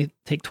definitely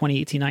take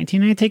 2018-19,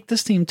 and I take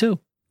this team too.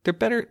 They're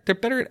better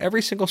at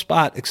every single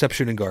spot except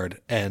shooting guard.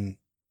 And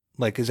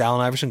like, is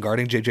Allen Iverson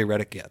guarding JJ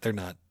Redick? Yeah, they're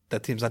not.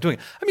 That team's not doing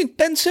it. I mean,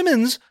 Ben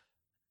Simmons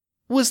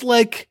was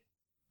like,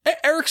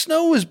 Eric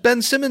Snow was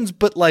Ben Simmons,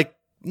 but like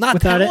not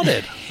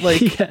talented.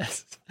 Like,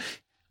 yes.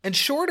 And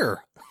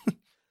shorter.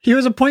 He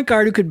was a point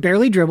guard who could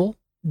barely dribble,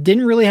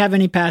 didn't really have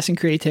any passing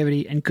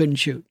creativity, and couldn't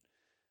shoot.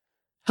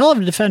 Hell of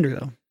a defender,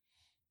 though.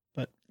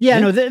 But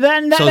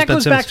that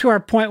goes back to our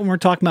point when we're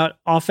talking about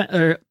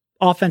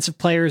offensive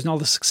players and all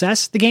the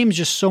success. The game is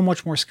just so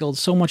much more skilled,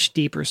 so much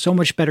deeper, so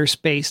much better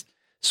spaced,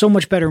 so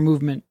much better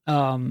movement.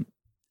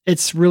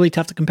 It's really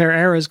tough to compare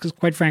eras because,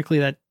 quite frankly,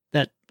 that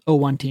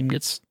 01 team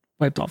gets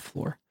wiped off the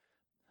floor.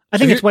 I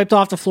think it's wiped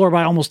off the floor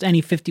by almost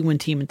any 50-win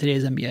team in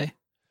today's NBA.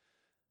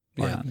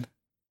 Yeah.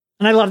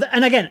 And I love that.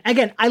 And again,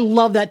 I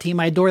love that team.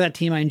 I adore that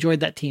team. I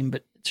enjoyed that team,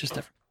 but it's just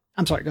different.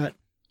 I'm sorry. Go ahead.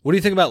 What do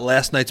you think about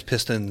last night's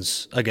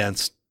Pistons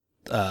against,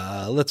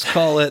 let's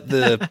call it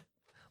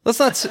let's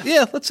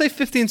say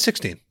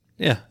 15-16.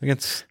 Yeah.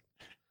 Against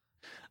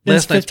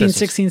last night's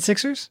 15-16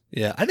 Sixers?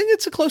 Yeah. I think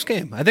it's a close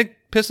game. I think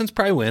Pistons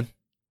probably win.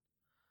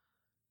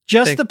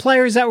 Just the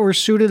players that were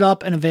suited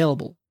up and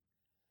available.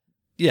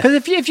 Yeah.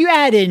 Because if you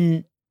add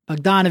in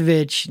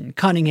Bogdanovich and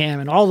Cunningham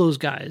and all those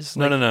guys,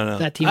 no.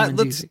 That team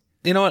wins easy.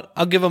 You know what?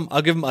 I'll give him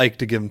Ike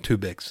to give him 2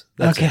 bigs.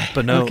 That's it.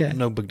 But no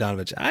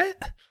Bogdanovich.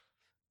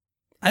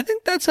 I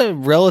think that's a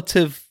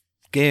relative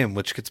game,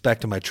 which gets back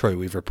to my Troy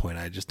Weaver point.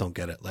 I just don't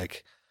get it.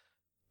 Like,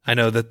 I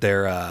know that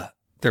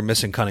they're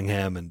missing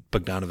Cunningham and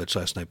Bogdanovich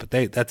last night, but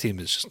that team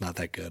is just not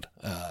that good.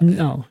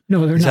 No, they're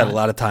not. He's had a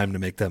lot of time to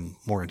make them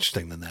more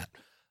interesting than that.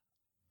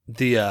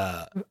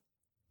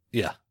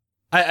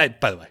 I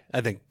by the way,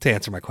 I think to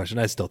answer my question,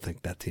 I still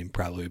think that team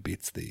probably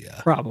beats the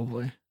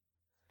probably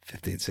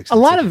 15-16.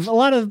 A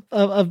lot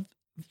of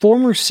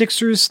former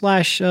Sixers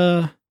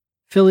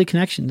 / Philly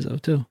connections though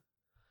too.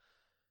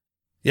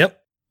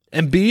 Yep.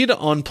 Embiid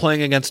on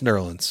playing against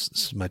Nerlens.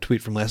 This is my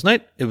tweet from last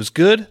night. It was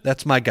good.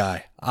 That's my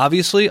guy.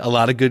 Obviously, a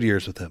lot of good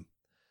years with him.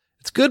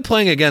 It's good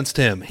playing against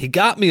him. He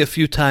got me a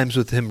few times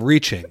with him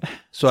reaching,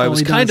 so I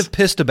was kind of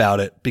pissed about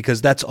it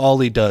because that's all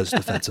he does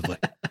defensively.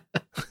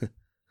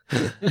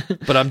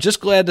 But I'm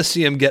just glad to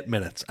see him get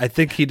minutes. I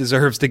think he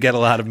deserves to get a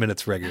lot of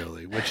minutes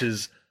regularly, which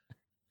is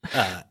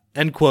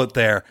end quote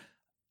there.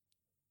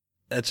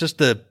 That's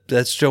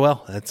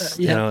Joel. That's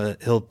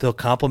he'll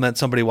compliment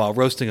somebody while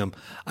roasting him.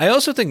 I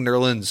also think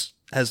Nerlens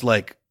has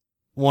like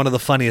one of the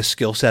funniest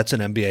skill sets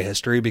in NBA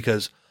history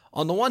because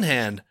on the one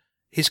hand,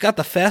 he's got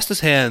the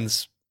fastest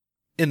hands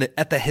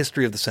at the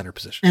history of the center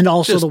position. And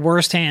also the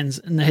worst hands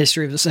in the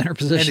history of the center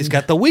position. And he's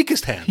got the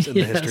weakest hands in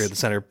the history of the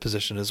center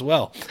position as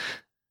well.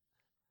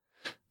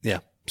 Yeah.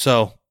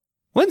 So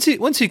when's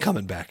he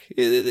coming back?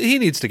 He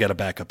needs to get a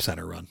backup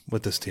center run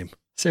with this team.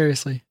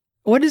 Seriously.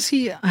 What is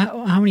he?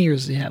 How many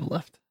years does he have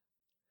left?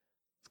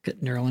 Let's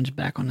get Nerlens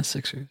back on the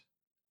Sixers.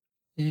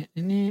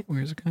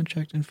 Where's the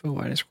contract info?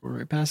 Why did I scroll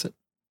right past it?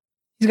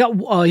 He's got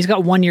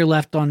 1 year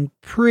left on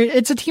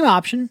it's a team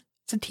option.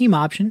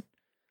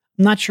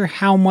 I'm not sure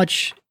how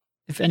much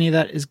if any of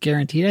that is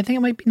guaranteed. I think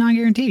it might be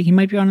non-guaranteed. He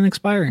might be on an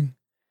expiring.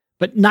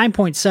 But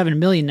 $9.7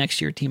 million next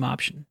year team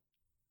option.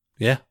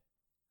 Yeah.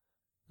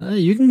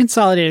 You can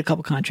consolidate a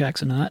couple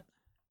contracts or not.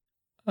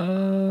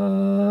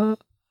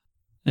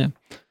 Yeah.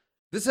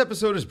 This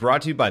episode is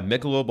brought to you by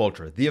Michelob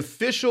Ultra, the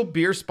official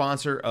beer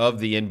sponsor of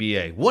the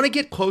NBA. Want to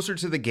get closer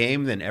to the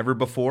game than ever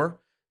before?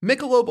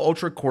 Michelob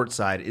Ultra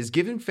Courtside is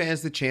giving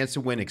fans the chance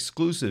to win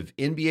exclusive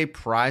NBA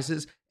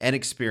prizes and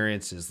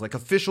experiences like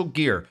official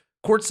gear,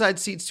 courtside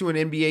seats to an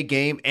NBA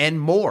game, and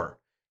more.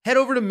 Head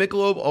over to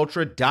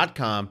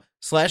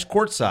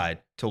MichelobUltra.com/courtside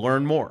to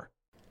learn more.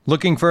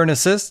 Looking for an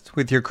assist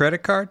with your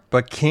credit card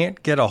but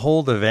can't get a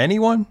hold of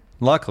anyone?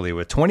 Luckily,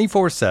 with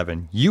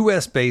 24/7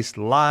 US-based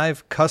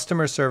live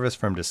customer service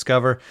from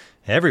Discover,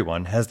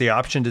 everyone has the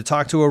option to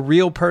talk to a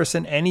real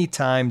person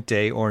anytime,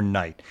 day or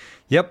night.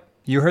 Yep,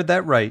 you heard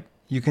that right.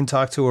 You can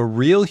talk to a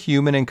real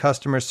human in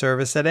customer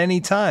service at any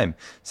time.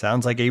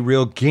 Sounds like a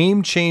real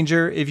game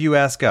changer if you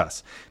ask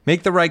us.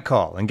 Make the right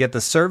call and get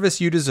the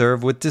service you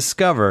deserve with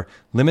Discover.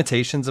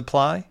 Limitations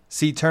apply.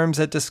 See terms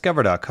at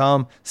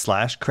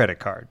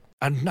discover.com/creditcard.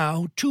 And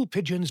now, two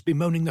pigeons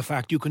bemoaning the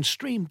fact you can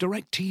stream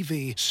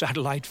DirecTV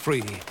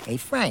satellite-free. Hey,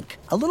 Frank,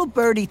 a little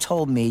birdie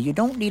told me you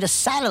don't need a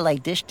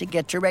satellite dish to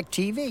get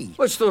DirecTV.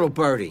 What's little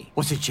birdie?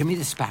 Was it Jimmy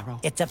the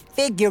Sparrow? It's a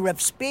figure of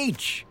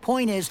speech.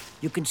 Point is,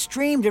 you can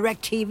stream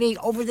DirecTV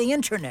over the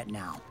internet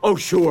now. Oh,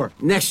 sure.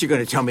 Next you're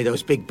going to tell me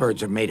those big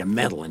birds are made of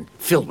metal and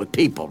filled with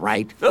people,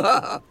 right?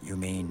 You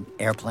mean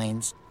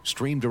airplanes?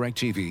 Stream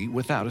DirecTV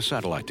without a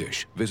satellite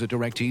dish. Visit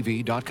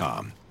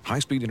DirecTV.com.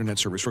 High-speed internet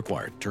service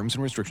required. Terms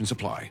and restrictions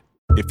apply.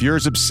 If you're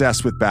as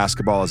obsessed with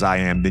basketball as I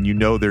am, then you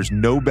know there's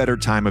no better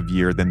time of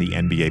year than the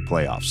NBA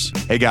playoffs.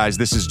 Hey guys,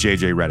 this is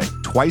JJ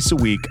Redick. Twice a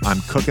week,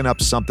 I'm cooking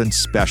up something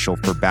special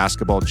for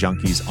basketball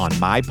junkies on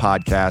my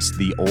podcast,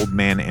 The Old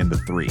Man and the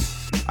Three.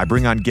 I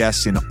bring on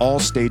guests in all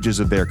stages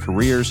of their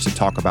careers to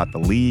talk about the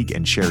league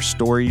and share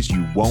stories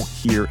you won't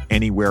hear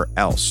anywhere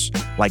else,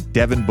 like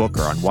Devin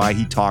Booker on why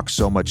he talks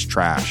so much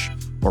trash,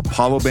 or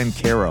Paolo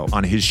Banchero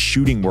on his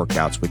shooting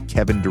workouts with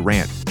Kevin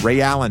Durant,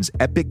 Ray Allen's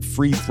epic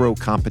free throw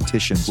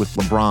competitions with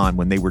LeBron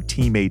when they were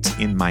teammates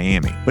in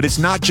Miami. But it's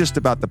not just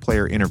about the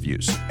player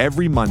interviews.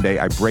 Every Monday,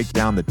 I break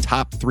down the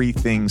top 3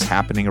 things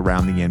happening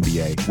around the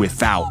NBA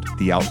without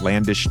the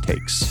outlandish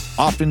takes.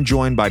 Often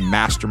joined by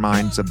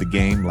masterminds of the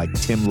game like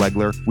Tim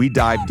Legler, we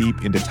dive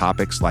deep into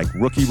topics like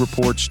rookie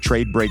reports,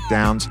 trade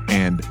breakdowns,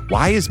 and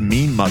why is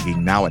mean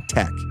mugging now a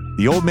tech?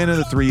 The Old Man and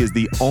the Three is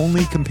the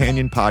only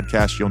companion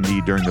podcast you'll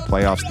need during the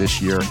playoffs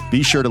this year.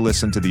 Be sure to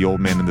listen to The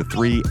Old Man and the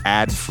Three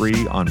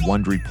ad-free on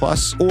Wondery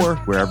Plus or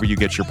wherever you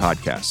get your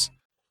podcasts.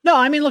 No,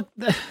 I mean, look,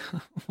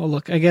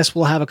 I guess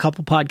we'll have a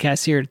couple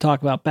podcasts here to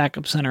talk about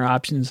backup center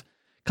options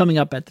coming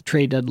up at the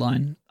trade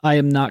deadline. I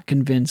am not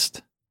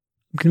convinced.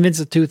 I'm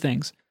convinced of 2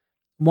 things.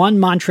 1,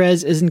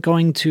 Montrez isn't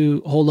going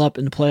to hold up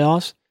in the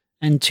playoffs.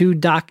 And 2,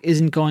 Doc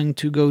isn't going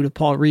to go to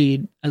Paul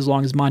Reed as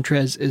long as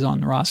Montrez is on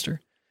the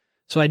roster.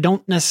 So I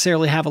don't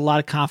necessarily have a lot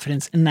of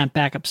confidence in that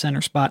backup center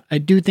spot. I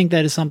do think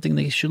that is something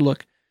they should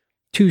look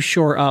to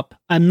shore up.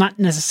 I'm not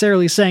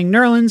necessarily saying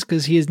Nerlens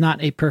because he is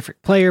not a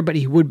perfect player, but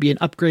he would be an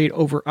upgrade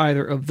over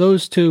either of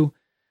those 2.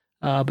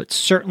 But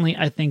certainly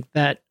I think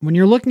that when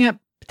you're looking at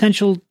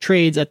potential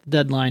trades at the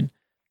deadline,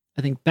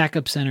 I think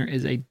backup center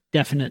is a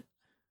definite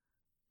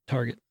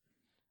target.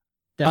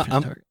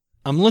 Target.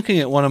 I'm looking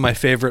at one of my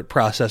favorite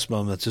process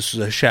moments. This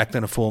is a Shaq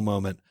and a Fool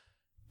moment.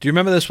 Do you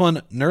remember this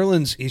one?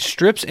 Nerlens, he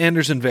strips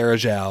Anderson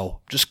Varejao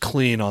just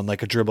clean on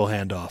like a dribble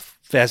handoff.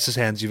 Fastest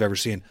hands you've ever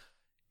seen.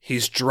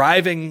 He's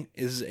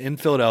is in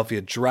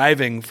Philadelphia,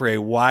 driving for a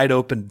wide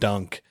open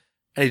dunk,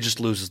 and he just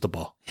loses the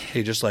ball.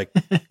 He just like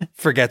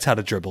forgets how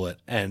to dribble it.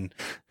 And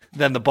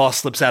then the ball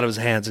slips out of his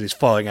hands and he's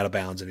falling out of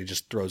bounds and he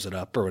just throws it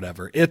up or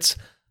whatever.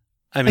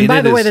 And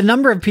by the way, the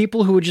number of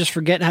people who would just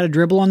forget how to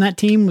dribble on that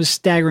team was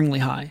staggeringly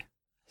high.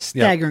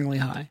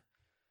 High.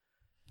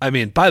 I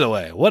mean, by the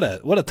way, what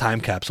a time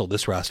capsule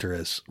this roster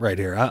is right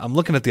here. I'm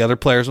looking at the other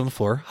players on the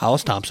floor.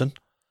 Hollis Thompson,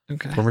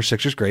 former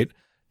Sixers great.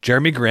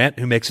 Jeremy Grant,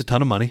 who makes a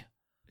ton of money.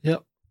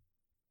 Yep.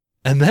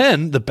 And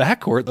then the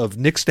backcourt of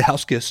Nick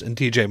Stauskas and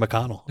TJ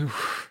McConnell.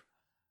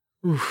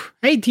 Oof.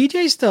 Hey,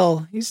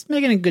 TJ he's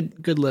making a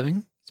good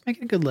living. He's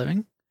making a good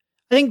living.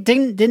 I think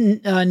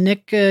didn't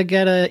Nick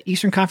get a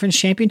Eastern Conference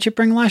championship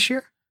ring last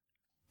year?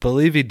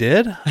 Believe he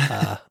did.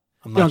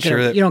 I'm not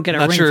sure. You don't get a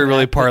ring. Not sure he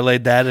really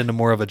parlayed that into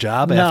more of a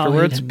job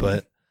afterwards,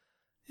 but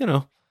you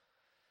know,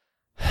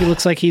 he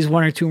looks like he's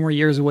 1 or 2 more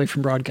years away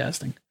from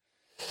broadcasting.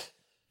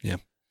 Yeah.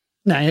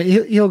 No,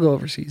 he'll go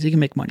overseas. He can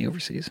make money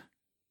overseas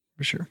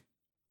for sure.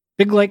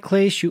 Big like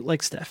Clay, shoot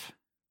like Steph.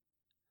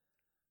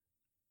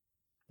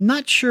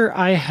 Not sure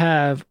I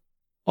have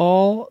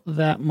all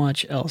that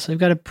much else. I've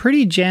got a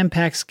pretty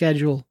jam-packed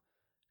schedule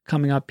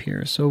coming up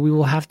here, so we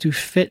will have to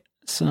fit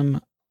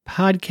some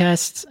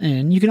podcasts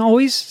in. You can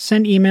always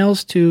send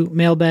emails to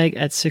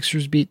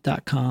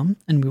mailbag@sixersbeat.com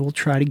and we will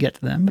try to get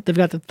to them. But they've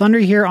got the Thunder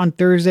here on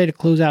Thursday to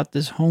close out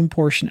this home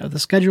portion of the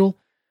schedule,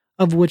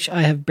 of which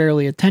I have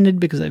barely attended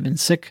because I've been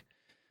sick.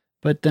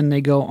 But then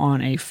they go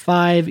on a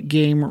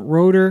 5-game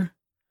roader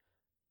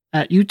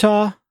at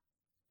Utah,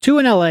 2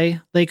 in LA,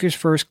 Lakers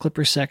first,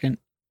 Clippers second,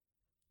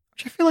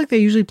 which I feel like they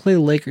usually play the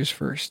Lakers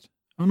first.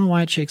 I don't know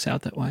why it shakes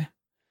out that way.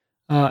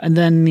 And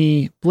then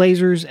the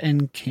Blazers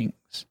and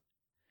Kings.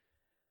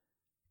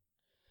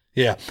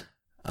 Yeah.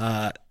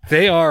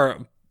 They are,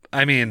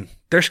 I mean,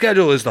 their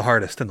schedule is the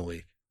hardest in the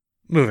league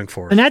moving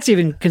forward. And that's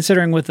even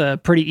considering with a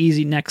pretty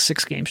easy next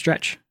 6-game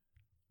stretch.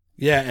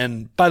 Yeah,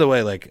 and by the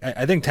way, like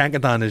I think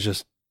Tankathon is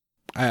just,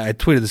 I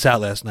tweeted this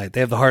out last night. They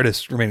have the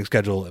hardest remaining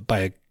schedule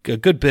by a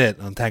good bit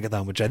on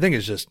Tankathon, which I think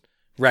is just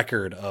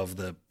record of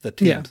the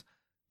teams. Yeah.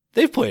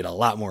 They've played a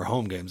lot more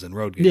home games than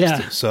road games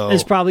too. So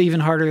it's probably even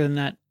harder than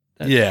that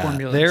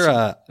formula.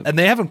 They're and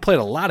they haven't played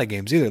a lot of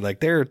games either. Like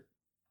they're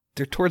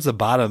towards the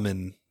bottom,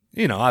 and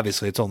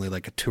obviously it's only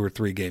like a 2 or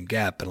 3 game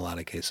gap in a lot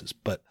of cases,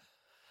 but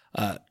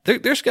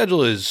their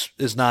schedule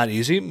is not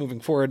easy moving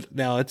forward.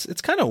 Now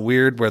it's kind of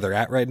weird where they're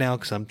at right now,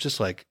 because I'm just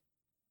like,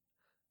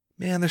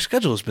 man, their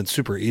schedule has been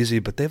super easy,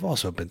 but they've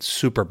also been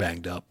super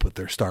banged up with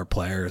their star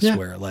players. Yeah.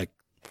 Where like,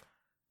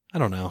 I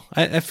don't know,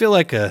 I feel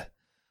like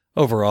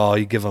overall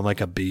you give them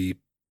like a B,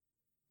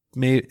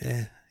 maybe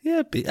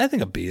B. I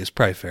think a B is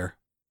probably fair.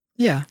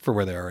 Yeah, for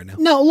where they are right now.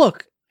 No,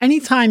 look,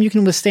 anytime you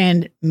can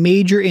withstand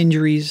major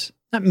injuries,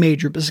 not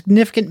major, but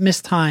significant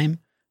missed time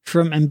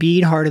from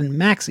Embiid, Harden, and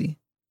Maxey,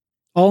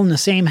 all in the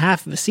same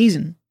half of a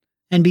season,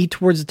 and be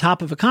towards the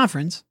top of a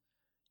conference,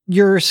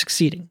 you're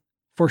succeeding,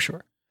 for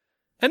sure.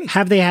 And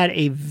have they had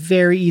a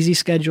very easy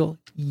schedule?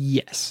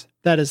 Yes,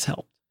 that has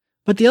helped.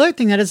 But the other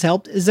thing that has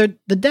helped is the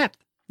depth.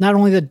 Not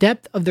only the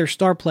depth of their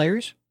star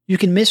players, you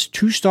can miss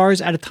 2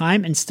 stars at a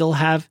time and still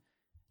have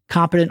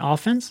competent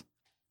offense,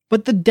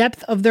 but the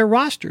depth of their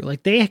roster.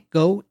 Like they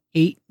go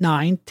 8,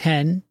 9,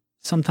 10,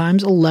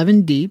 sometimes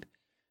 11 deep,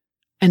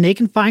 and they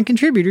can find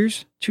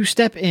contributors to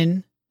step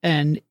in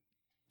and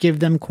give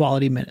them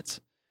quality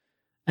minutes.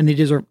 And they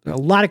deserve a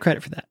lot of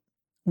credit for that.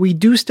 We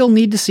do still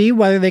need to see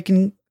whether they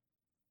can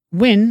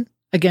win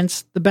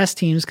against the best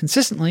teams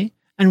consistently,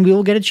 and we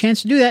will get a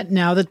chance to do that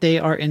now that they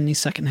are in the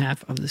second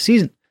half of the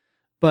season.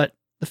 But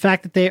the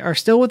fact that they are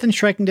still within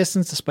striking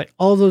distance despite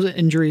all of those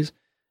injuries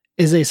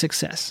is a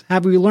success.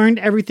 Have we learned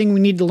everything we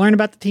need to learn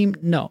about the team?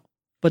 No.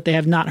 But they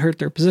have not hurt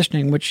their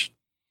positioning, which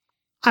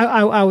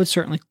I would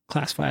certainly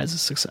classify as a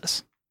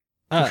success.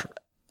 Sure.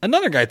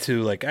 Another guy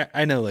too, like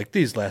I know like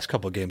these last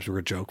couple of games were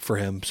a joke for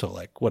him, so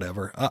like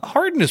whatever.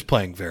 Harden is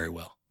playing very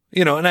well.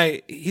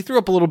 And he threw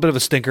up a little bit of a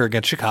stinker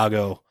against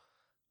Chicago,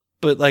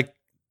 but like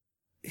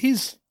he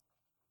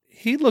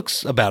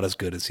looks about as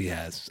good as he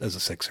has as a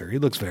Sixer. He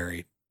looks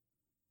very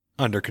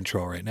under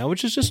control right now,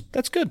 which is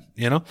that's good,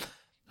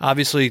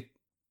 Obviously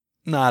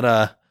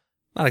not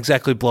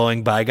exactly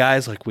blowing by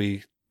guys like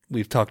we've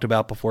talked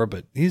about before,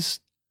 but he's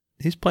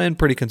playing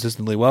pretty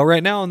consistently well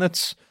right now, and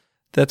that's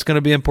going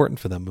to be important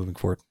for them moving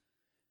forward.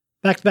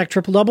 Back-to-back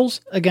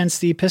triple-doubles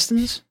against the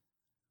Pistons.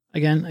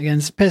 Again,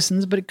 against the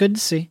Pistons, but good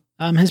to see.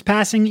 His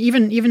passing,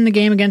 even the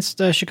game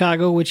against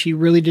Chicago, which he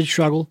really did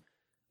struggle.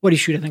 What did he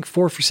shoot? I think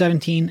 4 for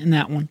 17 in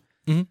that one.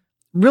 Mm-hmm.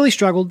 Really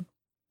struggled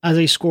as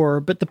a scorer,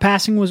 but the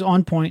passing was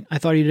on point. I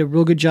thought he did a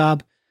real good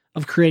job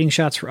of creating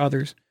shots for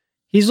others.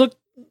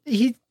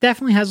 He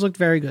definitely has looked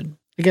very good.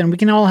 Again, we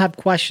can all have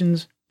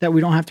questions that we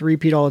don't have to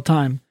repeat all the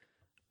time,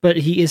 but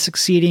he is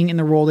succeeding in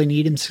the role they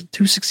need him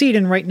to succeed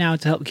in right now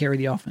to help carry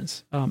the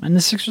offense. And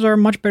the Sixers are a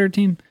much better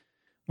team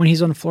when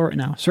he's on the floor right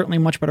now. Certainly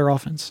a much better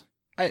offense.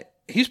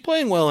 He's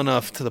playing well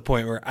enough to the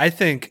point where I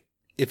think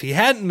if he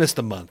hadn't missed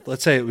a month,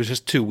 let's say it was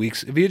just 2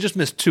 weeks, if he had just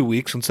missed 2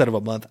 weeks instead of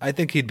a month, I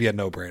think he'd be a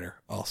no-brainer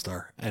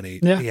all-star, and he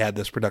had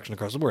this production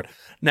across the board.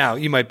 Now,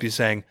 you might be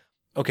saying,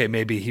 okay,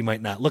 maybe he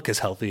might not look as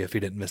healthy if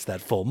he didn't miss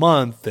that full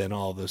month and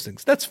all those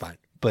things. That's fine.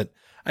 But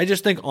I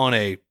just think on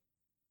a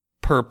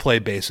per play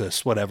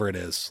basis, whatever it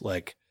is,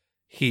 like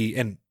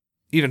and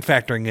even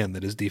factoring in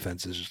that his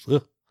defense is just,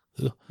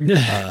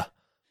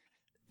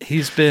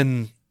 he's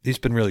been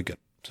really good.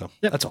 So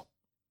That's all.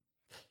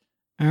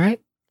 All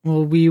right.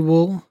 Well, we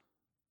will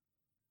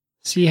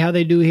see how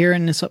they do here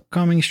in this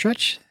upcoming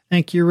stretch.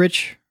 Thank you,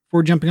 Rich,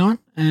 for jumping on,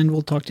 and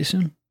we'll talk to you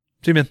soon.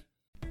 See you, man.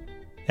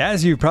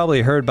 As you've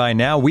probably heard by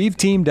now, we've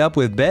teamed up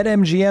with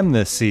BetMGM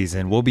this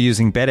season. We'll be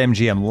using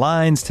BetMGM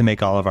lines to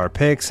make all of our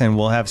picks, and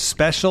we'll have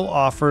special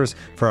offers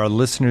for our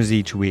listeners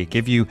each week.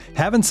 If you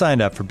haven't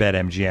signed up for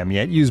BetMGM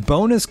yet, use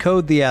bonus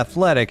code The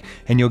Athletic,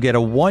 and you'll get a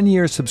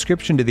 1-year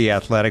subscription to The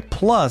Athletic,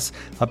 plus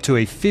up to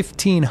a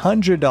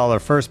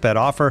 $1,500 first bet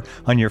offer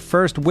on your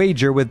first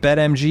wager with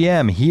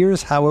BetMGM.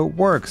 Here's how it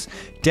works.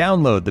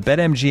 Download the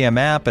BetMGM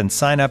app and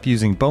sign up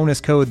using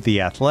bonus code The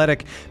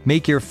Athletic.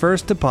 Make your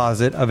first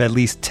deposit of at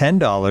least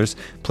 $10.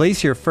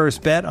 Place your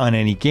first bet on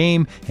any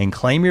game and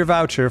claim your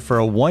voucher for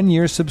a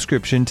 1-year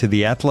subscription to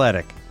The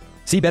Athletic.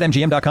 See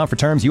BetMGM.com for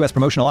terms. U.S.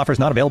 promotional offers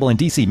not available in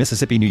D.C.,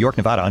 Mississippi, New York,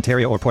 Nevada,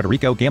 Ontario, or Puerto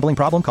Rico. Gambling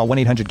problem? Call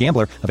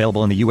 1-800-GAMBLER.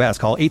 Available in the U.S.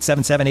 Call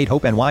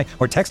 877-8-HOPE-NY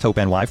or text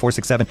HOPE-NY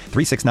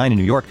 467-369 in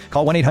New York.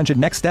 Call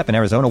 1-800-NEXT-STEP in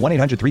Arizona.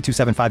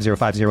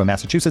 1-800-327-5050 in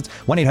Massachusetts.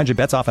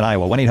 1-800-BETS-OFF in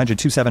Iowa.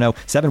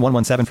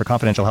 1-800-270-7117 for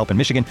confidential help in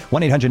Michigan.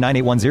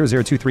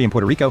 1-800-981-0023 in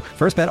Puerto Rico.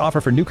 First bet offer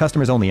for new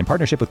customers only in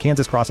partnership with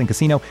Kansas Crossing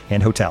Casino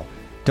and Hotel.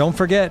 Don't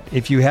forget,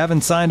 if you haven't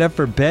signed up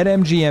for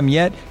BetMGM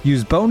yet,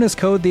 use bonus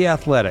code The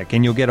Athletic,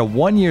 and you'll get a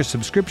 1-year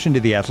subscription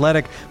to The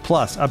Athletic,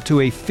 plus up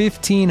to a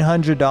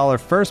 $1,500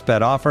 first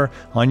bet offer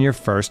on your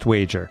first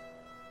wager.